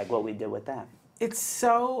 like what we did with that. It's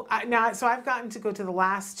so, so I've gotten to go to the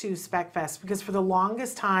last two Spec Fest because for the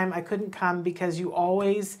longest time I couldn't come because you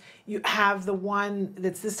have the one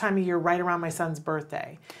that's this time of year right around my son's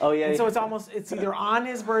birthday. Oh yeah. And so it's either on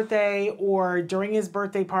his birthday or during his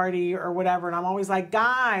birthday party or whatever. And I'm always like,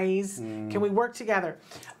 guys, can we work together?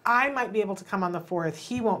 I might be able to come on the 4th.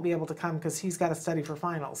 He won't be able to come because he's got to study for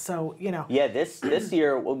finals. So, you know. Yeah, this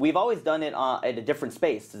year, we've always done it at a different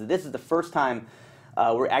space. This is the first time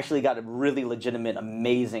we're actually got a really legitimate,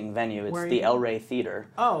 amazing venue. It's the El Rey Theater.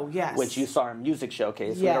 Oh, yes. Which you saw our music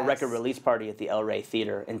showcase. We had a record release party at the El Rey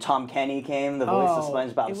Theater. And Tom Kenny came, the voice of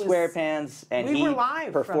SpongeBob SquarePants. And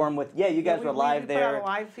he performed with, you guys were live there. We put out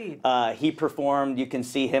a live feed. He performed. You can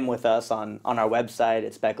see him with us on our website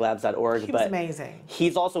at speclabs.org. He was amazing.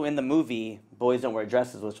 He's also in the movie Boys Don't Wear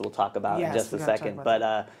Dresses, which we'll talk about in just a second.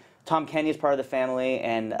 But Tom Kenny is part of the family.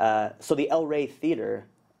 And so the El Rey Theater,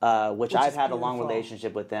 which I've had a long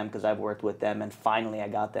relationship with them because I've worked with them, and finally I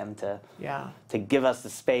got them to give us the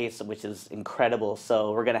space, which is incredible.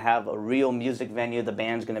 So we're going to have a real music venue. The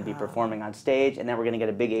band's going to be performing on stage, and then we're going to get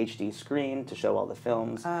a big HD screen to show all the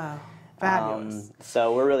films. Fabulous.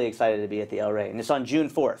 So we're really excited to be at the El Rey, and it's on June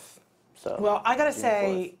 4th. So well, I got to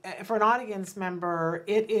say, for an audience member,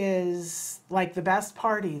 it is like the best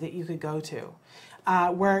party that you could go to.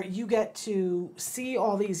 Where you get to see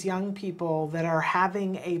all these young people that are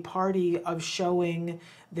having a party of showing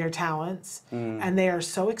their talents, and they are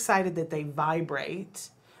so excited that they vibrate.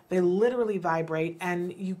 They literally vibrate,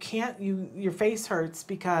 and you can't, your face hurts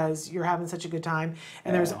because you're having such a good time.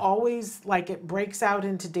 And there's always, like, it breaks out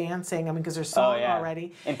into dancing. I mean, because there's song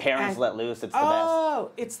already. And parents let loose. It's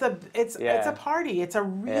the best. It's a party. It's a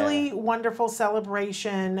really wonderful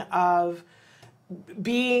celebration of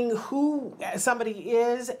being who somebody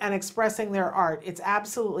is and expressing their art. It's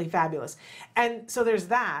absolutely fabulous. And so there's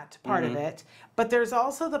that part of it, but there's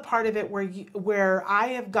also the part of it where I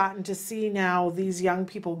have gotten to see now these young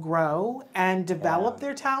people grow and develop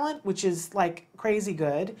their talent, which is like crazy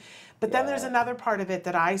good. But then there's another part of it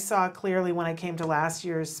that I saw clearly when I came to last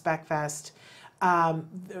year's Spec Fest.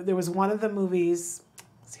 There was one of the movies.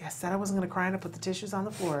 See, I said I wasn't going to cry and I put the tissues on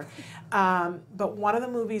the floor. But one of the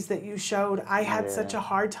movies that you showed, I had such a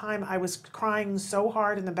hard time. I was crying so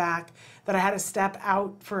hard in the back that I had to step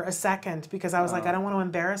out for a second because I was like, I don't want to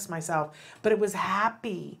embarrass myself. But it was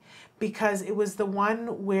happy because it was the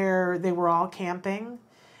one where they were all camping.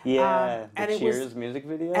 Yeah, the Cheers music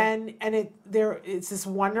video. And it's this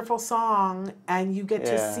wonderful song, and you get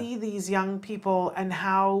to see these young people and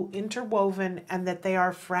how interwoven, and that they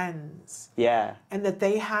are friends. Yeah. And that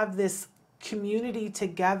they have this community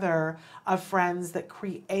together of friends that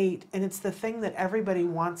create, and it's the thing that everybody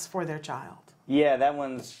wants for their child. Yeah, that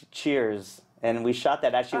one's Cheers. And we shot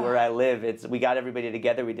that actually where I live. We got everybody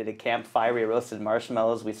together. We did a campfire. We roasted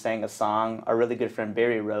marshmallows. We sang a song. Our really good friend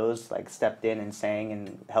Barry Rose stepped in and sang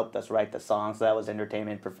and helped us write the song. So that was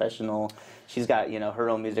entertainment professional. She's got her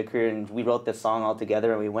own music career, and we wrote this song all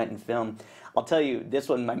together and we went and filmed. I'll tell you, this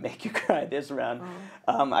one might make you cry this round.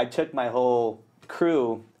 I took my whole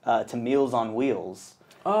crew to Meals on Wheels.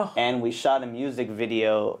 And we shot a music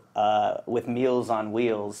video with Meals on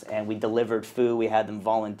Wheels, and we delivered food. We had them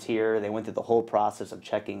volunteer. They went through the whole process of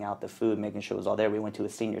checking out the food, making sure it was all there. We went to a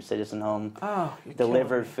senior citizen home,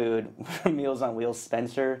 delivered food from Meals on Wheels.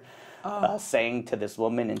 Spencer sang to this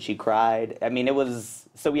woman, and she cried. I mean, it was,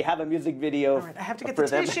 so we have a music video. All right, I have to get the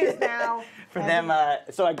tissues now. For them,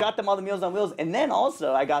 so I got them all the Meals on Wheels, and then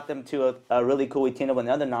also I got them to a really cool, we teamed up with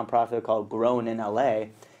another nonprofit called Grown in LA.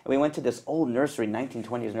 And we went to this old nursery,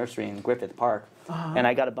 1920s nursery in Griffith Park, and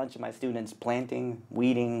I got a bunch of my students planting,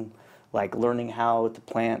 weeding, learning how to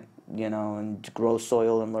plant you know, and grow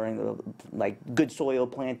soil and learning like good soil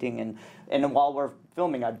planting. And then while we're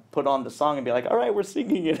filming, I'd put on the song and be like, all right, we're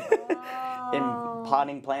singing it. And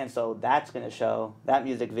potting plants. So that's going to show, that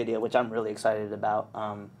music video, which I'm really excited about,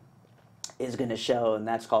 is going to show, and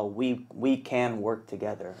that's called We Can Work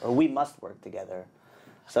Together, or We Must Work Together.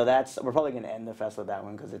 So we're probably going to end the fest with that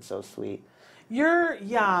one because it's so sweet. You're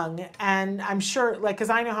young, and I'm sure, like, because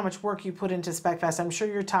I know how much work you put into SpecFest, I'm sure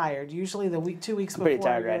you're tired. Usually the 2 weeks before. Pretty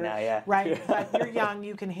tired right now, yeah. Right, but you're young,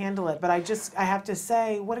 you can handle it. But I have to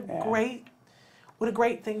say, what a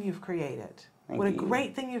great thing you've created. What a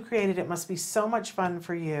great thing you've created. It must be so much fun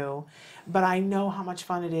for you, but I know how much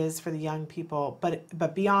fun it is for the young people.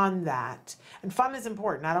 But beyond that, and fun is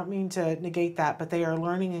important. I don't mean to negate that, but they are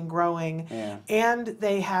learning and growing, and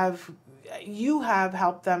you have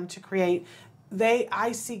helped them to create.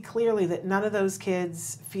 I see clearly that none of those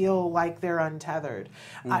kids feel like they're untethered.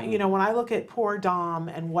 You know, when I look at poor Dom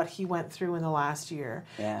and what he went through in the last year,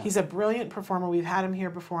 he's a brilliant performer. We've had him here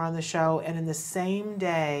before on the show, and in the same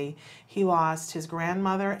day, he lost his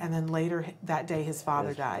grandmother, and then later that day, his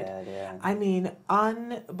father died. I mean,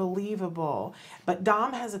 unbelievable. But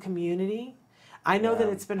Dom has a community. I know that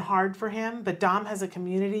it's been hard for him, but Dom has a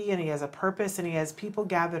community, and he has a purpose, and he has people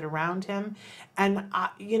gathered around him. And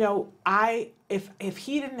you know, if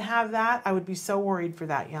he didn't have that, I would be so worried for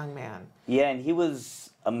that young man. Yeah, and he was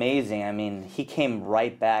amazing. I mean, he came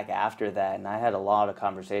right back after that, and I had a lot of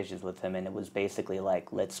conversations with him, and it was basically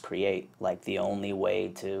like, let's create. Like, the only way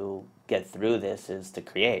to get through this is to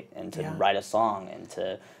create, and to write a song, and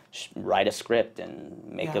to write a script, and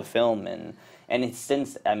make a film, and it's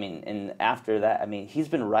since, I mean, and after that, I mean, he's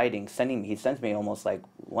been writing, he sends me almost like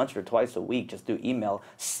once or twice a week, just through email,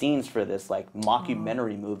 scenes for this like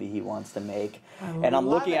mockumentary movie he wants to make. And I'm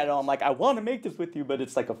looking at it, I'm like, I want to make this with you, but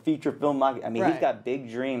it's like a feature film. I mean, he's got big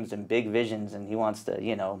dreams and big visions, and he wants to,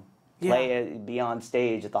 you know, be on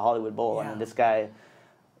stage at the Hollywood Bowl. I mean, this guy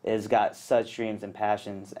has got such dreams and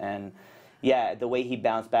passions, and yeah, the way he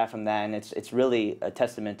bounced back from that, and it's really a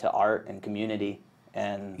testament to art and community.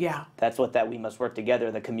 And that's what we must work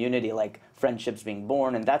together, the community, like friendships being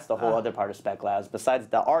born, and that's the whole other part of Spec Labs. Besides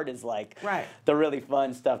the art is like the really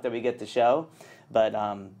fun stuff that we get to show. But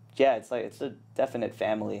yeah, it's a definite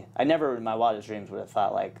family. I never in my wildest dreams would have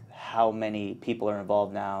thought like how many people are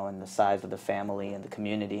involved now, and the size of the family and the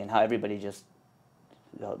community, and how everybody just,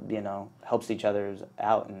 you know, helps each other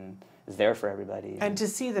out and is there for everybody. And to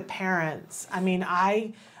see the parents, I mean,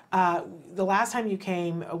 the last time you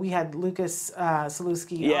came, we had Lucas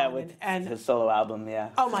Saluski on. With his solo album,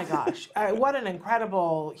 Oh my gosh, what an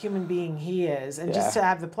incredible human being he is. And just to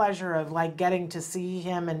have the pleasure of like getting to see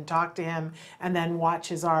him and talk to him and then watch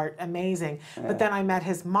his art, amazing. But then I met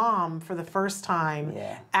his mom for the first time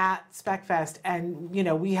at SpecFest, and you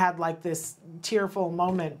know, we had like this tearful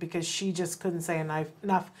moment because she just couldn't say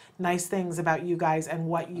enough nice things about you guys and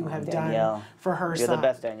what you have done for her son. You're the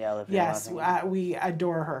best, Danielle. If yes, we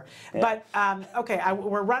adore her. But okay,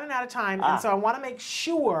 we're running out of time, and so I want to make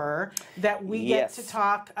sure that we get to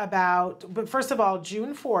talk about. But first of all,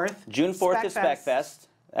 June 4th. June 4th is SpecFest.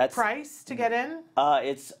 That's price to get in.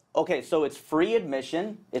 It's okay. So it's free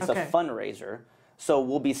admission. It's a fundraiser. So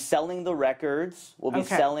we'll be selling the records. We'll be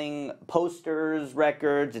selling posters,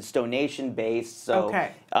 records. It's donation based. So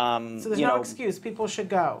so there's no excuse. People should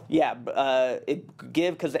go. Yeah,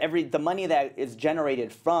 because the money that is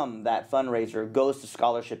generated from that fundraiser goes to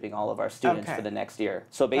scholarshiping all of our students for the next year.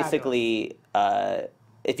 So basically,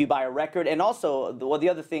 if you buy a record, and also the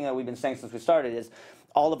other thing that we've been saying since we started is,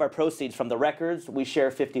 all of our proceeds from the records, we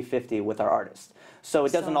share 50-50 with our artists. So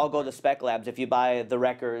it doesn't all go to Spec Labs. If you buy the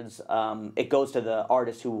records, it goes to the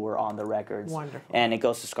artists who were on the records. Wonderful. And it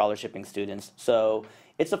goes to scholarshiping students. So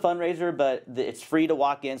it's a fundraiser, but it's free to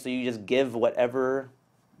walk in, so you just give whatever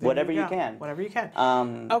you can. Whatever you can.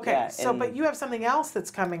 Okay, but you have something else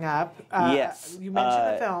that's coming up. Yes. You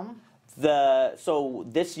mentioned the film. So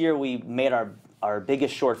this year we made our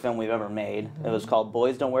biggest short film we've ever made. It was called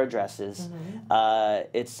Boys Don't Wear Dresses.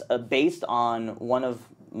 It's based on one of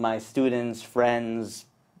my students' friends'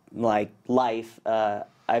 life.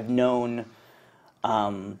 I've known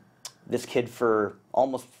this kid for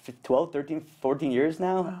almost 12, 13, 14 years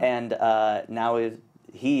now, and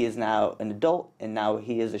he is now an adult, and now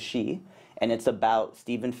he is a she, and it's about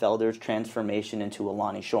Stephen Felder's transformation into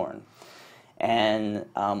Alani Shorn. And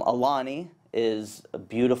Alani is a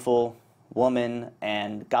beautiful woman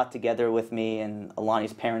and got together with me, and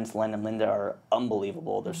Alani's parents, Len and Linda, are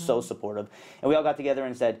unbelievable. They're so supportive. And we all got together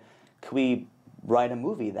and said, could we write a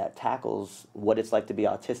movie that tackles what it's like to be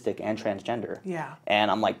autistic and transgender. Yeah. And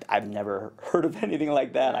I'm like, I've never heard of anything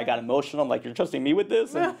like that. I got emotional. I'm like, you're trusting me with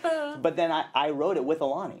this? And, but then I wrote it with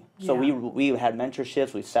Alani. So we had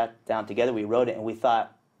mentorships. We sat down together. We wrote it, and we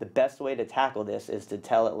thought the best way to tackle this is to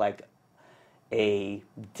tell it like a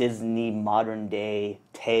Disney modern day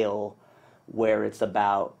tale, where it's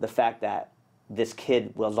about the fact that this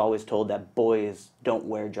kid was always told that boys don't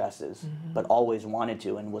wear dresses, but always wanted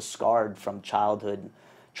to, and was scarred from childhood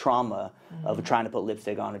trauma of trying to put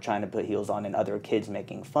lipstick on or trying to put heels on and other kids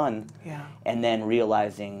making fun. Yeah. And then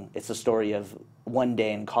realizing it's a story of one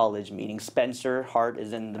day in college meeting Spencer. Hart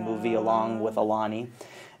is in the movie along with Alani.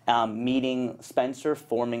 Meeting Spencer,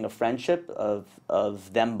 forming a friendship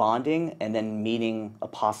of them bonding, and then meeting a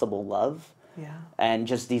possible love. Yeah. And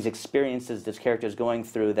just these experiences this character is going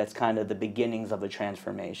through, that's kind of the beginnings of a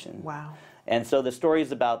transformation. Wow. And so the story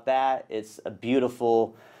is about that. It's a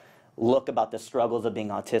beautiful look about the struggles of being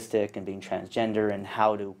autistic and being transgender and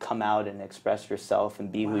how to come out and express yourself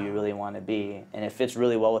and be who you really want to be. And it fits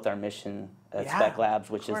really well with our mission at Spec Labs,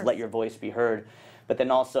 which is let your voice be heard. But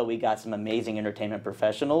then also we got some amazing entertainment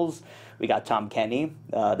professionals. We got Tom Kenny,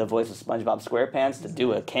 the voice of SpongeBob SquarePants, to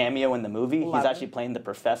do a cameo in the movie. He's actually playing the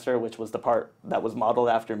professor, which was the part that was modeled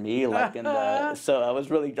after me. Like in the, so I was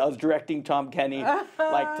directing Tom Kenny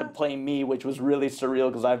like to play me, which was really surreal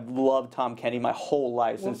because I've loved Tom Kenny my whole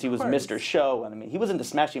life since he was Mr. Show. And I mean, he was in the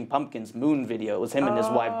Smashing Pumpkins Moon video. It was him and his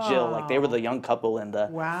wife Jill. Like they were the young couple in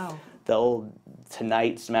the the old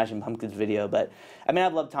Tonight Smashing Pumpkins video. But I mean,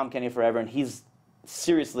 I've loved Tom Kenny forever, and he's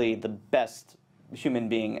seriously the best human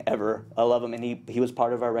being ever. I love him, and he was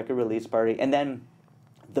part of our record release party. And then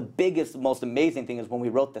the biggest, most amazing thing is when we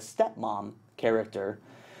wrote the stepmom character,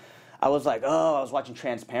 I was like, oh, I was watching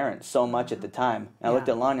Transparent so much at the time. And I looked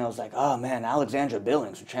at Lonnie, I was like, oh man, Alexandra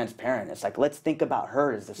Billings from Transparent. It's like, let's think about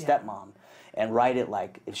her as the stepmom and write it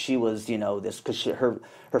like if she was, you know, this, because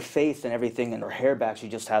her face and everything and her hair back, she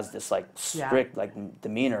just has this like strict like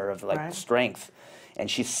demeanor of like strength. And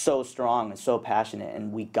she's so strong and so passionate,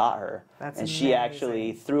 and we got her. That's and amazing. She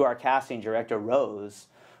actually, through our casting director, Rose,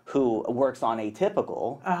 who works on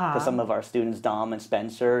Atypical, because some of our students, Dom and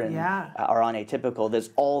Spencer, and are on Atypical, there's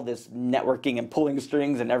all this networking and pulling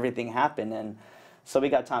strings and everything happened. And so we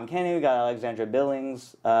got Tom Kenny, we got Alexandra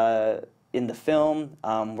Billings in the film.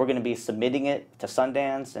 We're going to be submitting it to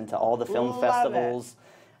Sundance and to all the film festivals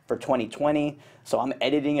for 2020. So I'm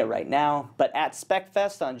editing it right now. But at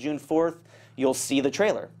SpecFest on June 4th, you'll see the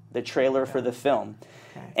trailer for the film.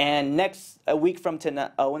 And a week from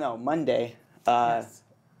tonight, Monday.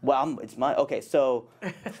 Well, it's okay, so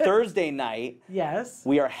Thursday night,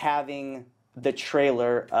 we are having the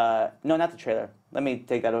trailer. No, not the trailer. Let me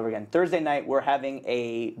take that over again. Thursday night, we're having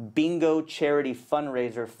a bingo charity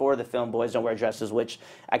fundraiser for the film Boys Don't Wear Dresses, which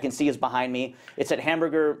I can see is behind me. It's at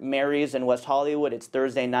Hamburger Mary's in West Hollywood. It's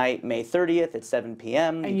Thursday night, May 30th at 7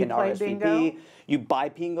 p.m. And you can RSVP. Bingo? You buy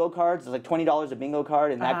bingo cards. It's like $20 a bingo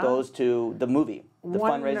card, and that goes to the movie, the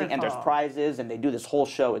fundraising. And there's prizes, and they do this whole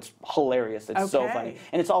show. It's hilarious. It's so funny.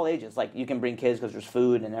 And it's all ages. Like, you can bring kids because there's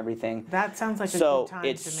food and everything. That sounds like a good time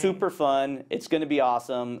it's super fun. It's going to be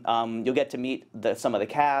awesome. You'll get to meet some of the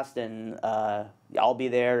cast, and I'll be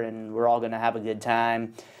there, and we're all going to have a good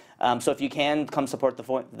time. So if you can, come support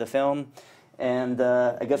the film. And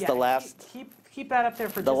I guess the last... Keep that up there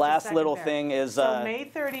for the just last a second little there. thing is so May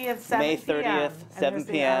 30th, 7 p.m. 7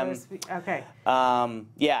 p.m. Okay.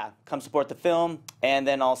 Yeah, come support the film, and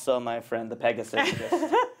then also my friend the Pegasus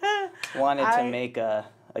just wanted to make a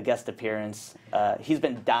guest appearance. He's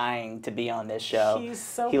been dying to be on this show.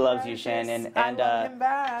 He loves you, Shannon, and I love him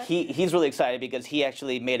back. He's really excited because he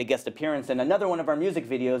actually made a guest appearance in another one of our music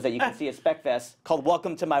videos that you can see at SpecFest called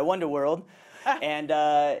 "Welcome to My Wonder World." And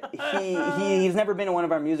he's never been in one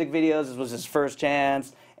of our music videos. This was his first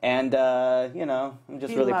chance. And, you know, I'm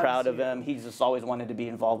just really proud of him. He's just always wanted to be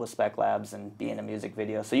involved with Spec Labs and be in a music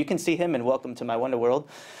video. So you can see him in Welcome to My Wonder World.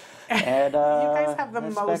 And, you guys have the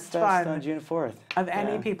most fun on June 4th. Of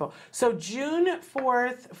any people. So June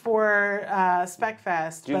 4th for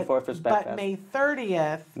SpecFest. June 4th for SpecFest. But May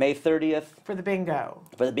 30th. May 30th. For the bingo.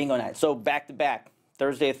 For the bingo night. So back to back.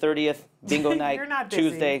 Thursday 30th, bingo night. You're not busy.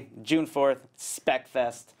 Tuesday, June 4th,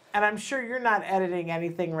 SpecFest. And I'm sure you're not editing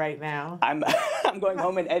anything right now. I'm going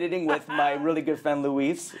home and editing with my really good friend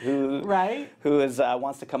Luis, who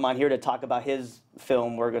wants to come on here to talk about his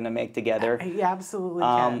film we're going to make together. He absolutely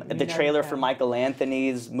can. The trailer for Michael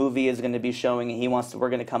Anthony's movie is going to be showing, and we're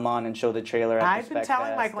going to come on and show the trailer at I've been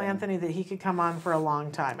telling Michael Anthony that he could come on for a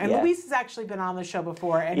long time. And Luis has actually been on the show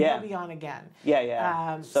before, and he'll be on again.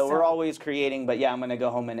 So we're always creating, but I'm going to go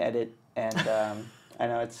home and edit, and I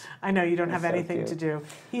know it's. I know you don't have so anything cute. to do.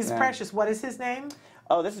 He's Yeah. precious. What is his name?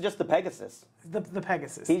 Oh, this is just the Pegasus. The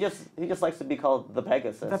Pegasus. He just likes to be called the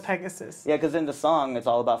Pegasus. The Pegasus. Yeah, because in the song it's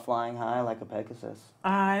all about flying high like a Pegasus.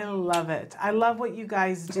 I love it. I love what you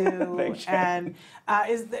guys do. Thanks, And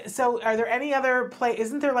so are there any other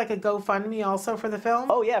Isn't there like a GoFundMe also for the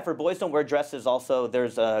film? Oh yeah, for Boys Don't Wear Dresses also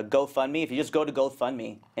there's a GoFundMe. If you just go to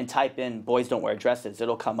GoFundMe and type in Boys Don't Wear Dresses,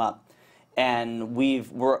 it'll come up. And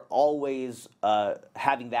we're always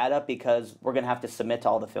having that up because we're gonna have to submit to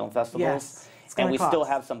all the film festivals. Yes. And we still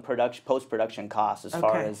have some post-production costs as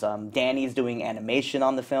far as Danny's doing animation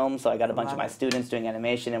on the film, so I got a bunch of my students doing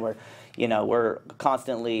animation, and we're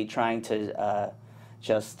constantly trying to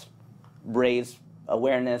just raise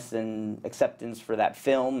awareness and acceptance for that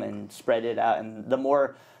film and spread it out. And the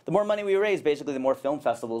more money we raise, basically, the more film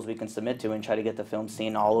festivals we can submit to and try to get the film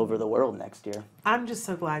seen all over the world next year. I'm just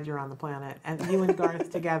so glad you're on the planet and you and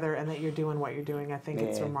Garth together and that you're doing what you're doing. I think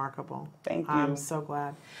it's remarkable. Thank you. I'm so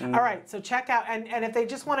glad. All right, so check out, and if they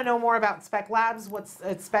just want to know more about Spec Labs,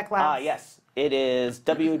 it's Spec Labs? Yes, it is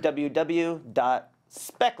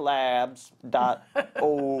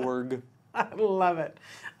www.speclabs.org. I love it.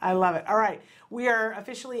 I love it. All right. We are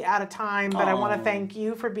officially out of time, but I want to thank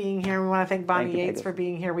you for being here. We want to thank Bonnie Yates for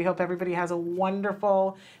being here. We hope everybody has a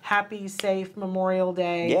wonderful, happy, safe Memorial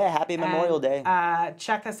Day. Yeah, happy Memorial Day.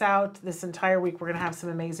 Check us out this entire week. We're going to have some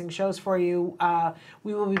amazing shows for you.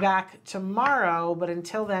 We will be back tomorrow, but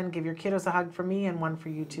until then, give your kiddos a hug from me and one for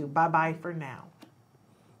you too. Bye-bye for now.